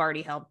 he'll have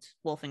already helped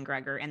Wolf and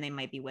Gregor and they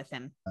might be with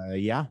him.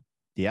 Yeah.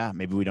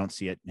 Maybe we don't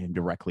see him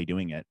directly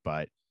doing it,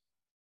 but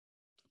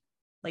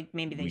like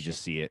maybe we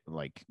just see it,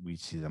 like we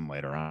see them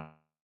later on.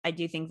 I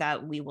do think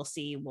that we will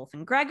see Wolf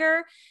and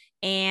Gregor,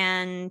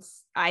 and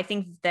I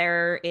think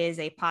there is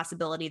a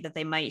possibility that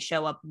they might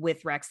show up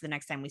with Rex the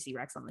next time we see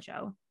Rex on the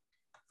show.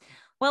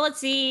 Well, let's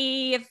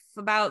see if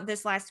about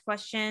this last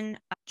question.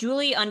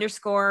 Julie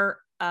 _Allie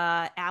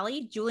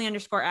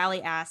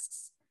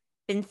asks,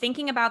 been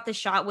thinking about the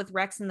shot with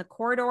Rex in the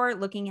corridor,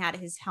 looking at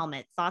his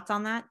helmet. Thoughts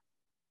on that?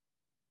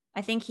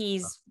 I think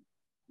he's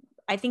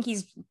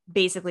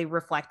basically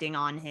reflecting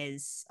on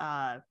his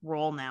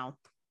role now.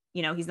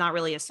 He's not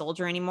really a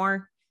soldier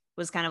anymore. It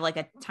was kind of like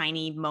a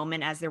tiny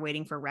moment as they're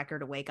waiting for Wrecker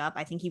to wake up.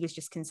 I think he was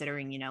just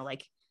considering,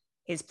 like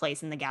his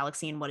place in the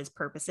galaxy and what his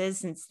purpose is,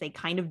 since they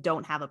kind of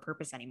don't have a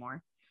purpose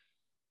anymore.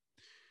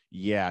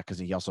 Yeah, because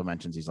he also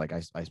mentions he's like, I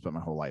spent my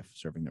whole life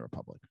serving the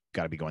Republic.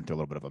 Got to be going through a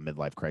little bit of a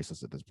midlife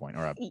crisis at this point,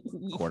 or a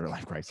quarter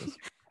life crisis.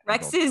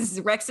 Rex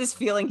is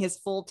feeling his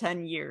full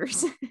 10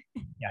 years.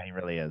 Yeah, he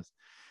really is.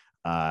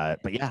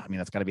 But yeah, I mean,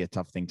 that's got to be a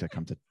tough thing to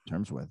come to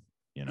terms with,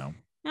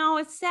 No,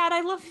 it's sad.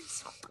 I love him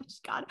so much.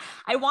 God,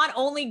 I want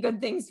only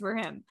good things for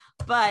him.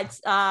 But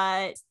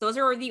those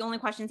are the only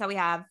questions that we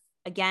have.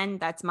 Again,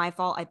 that's my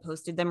fault. I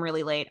posted them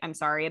really late. I'm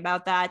sorry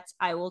about that.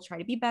 I will try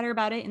to be better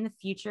about it in the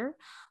future.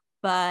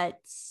 But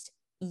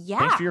yeah.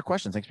 Thanks for your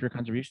questions. Thanks for your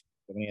contribution.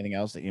 If you have anything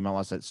else, email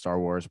us at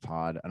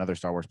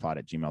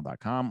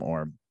anotherStarWarsPod@gmail.com,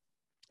 or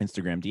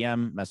Instagram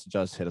DM, message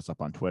us, hit us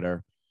up on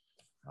Twitter.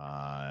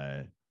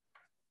 Yeah.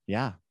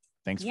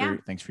 Thanks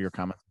for your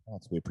comments.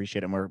 We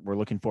appreciate it. And we're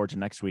looking forward to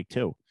next week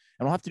too.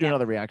 And we'll have to do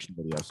another reaction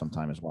video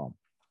sometime as well.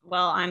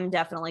 Well, I'm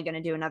definitely going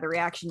to do another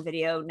reaction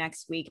video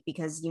next week,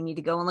 because you need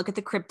to go and look at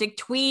the cryptic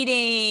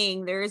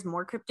tweeting. There is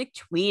more cryptic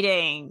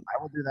tweeting.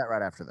 I will do that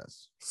right after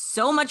this.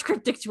 So much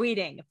cryptic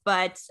tweeting,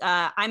 but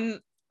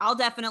I'll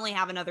definitely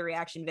have another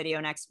reaction video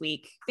next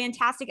week.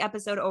 Fantastic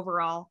episode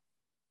overall.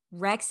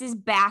 Rex is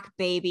back,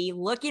 baby.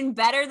 Looking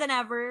better than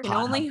ever. Can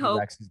only hope.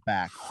 Rex is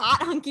back.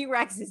 Hot Hunky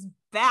Rex is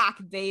back,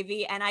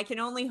 baby. And I can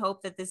only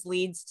hope that this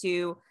leads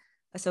to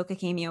Ahsoka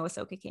cameo.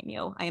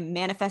 I am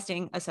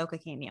manifesting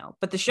Ahsoka cameo.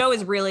 But the show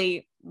is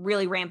really,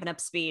 really ramping up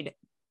speed.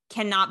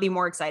 Cannot be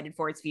more excited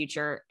for its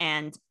future.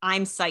 And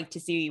I'm psyched to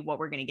see what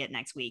we're going to get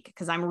next week,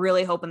 because I'm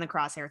really hoping the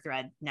Crosshair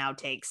thread now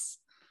takes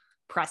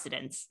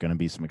precedence. Going to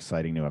be some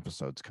exciting new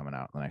episodes coming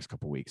out in the next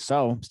couple of weeks.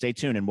 So stay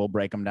tuned and we'll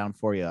break them down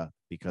for you,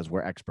 because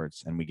we're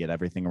experts and we get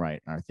everything right.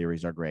 Our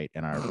theories are great,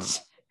 and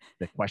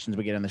the questions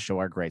we get in the show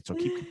are great. So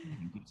keep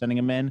sending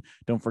them in.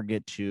 Don't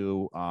forget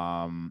to,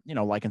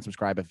 like and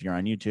subscribe if you're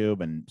on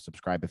YouTube, and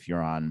subscribe if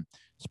you're on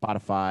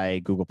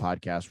Spotify, Google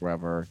Podcasts,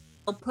 wherever.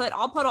 I'll put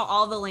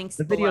all the links.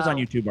 The videos on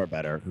YouTube are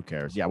better. Who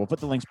cares? Yeah, we'll put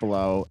the links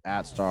below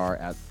at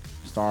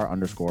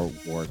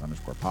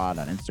star_wars_pod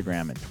on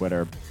Instagram and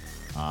Twitter.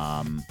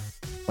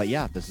 But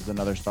yeah, this is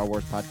another Star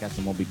Wars podcast,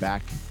 and we'll be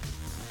back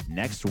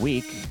next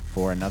week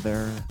for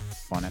another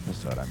fun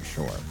episode, I'm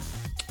sure.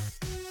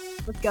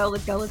 Let's go.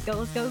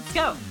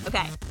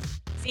 Okay.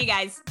 See you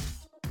guys.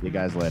 See you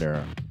guys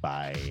later.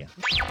 Bye.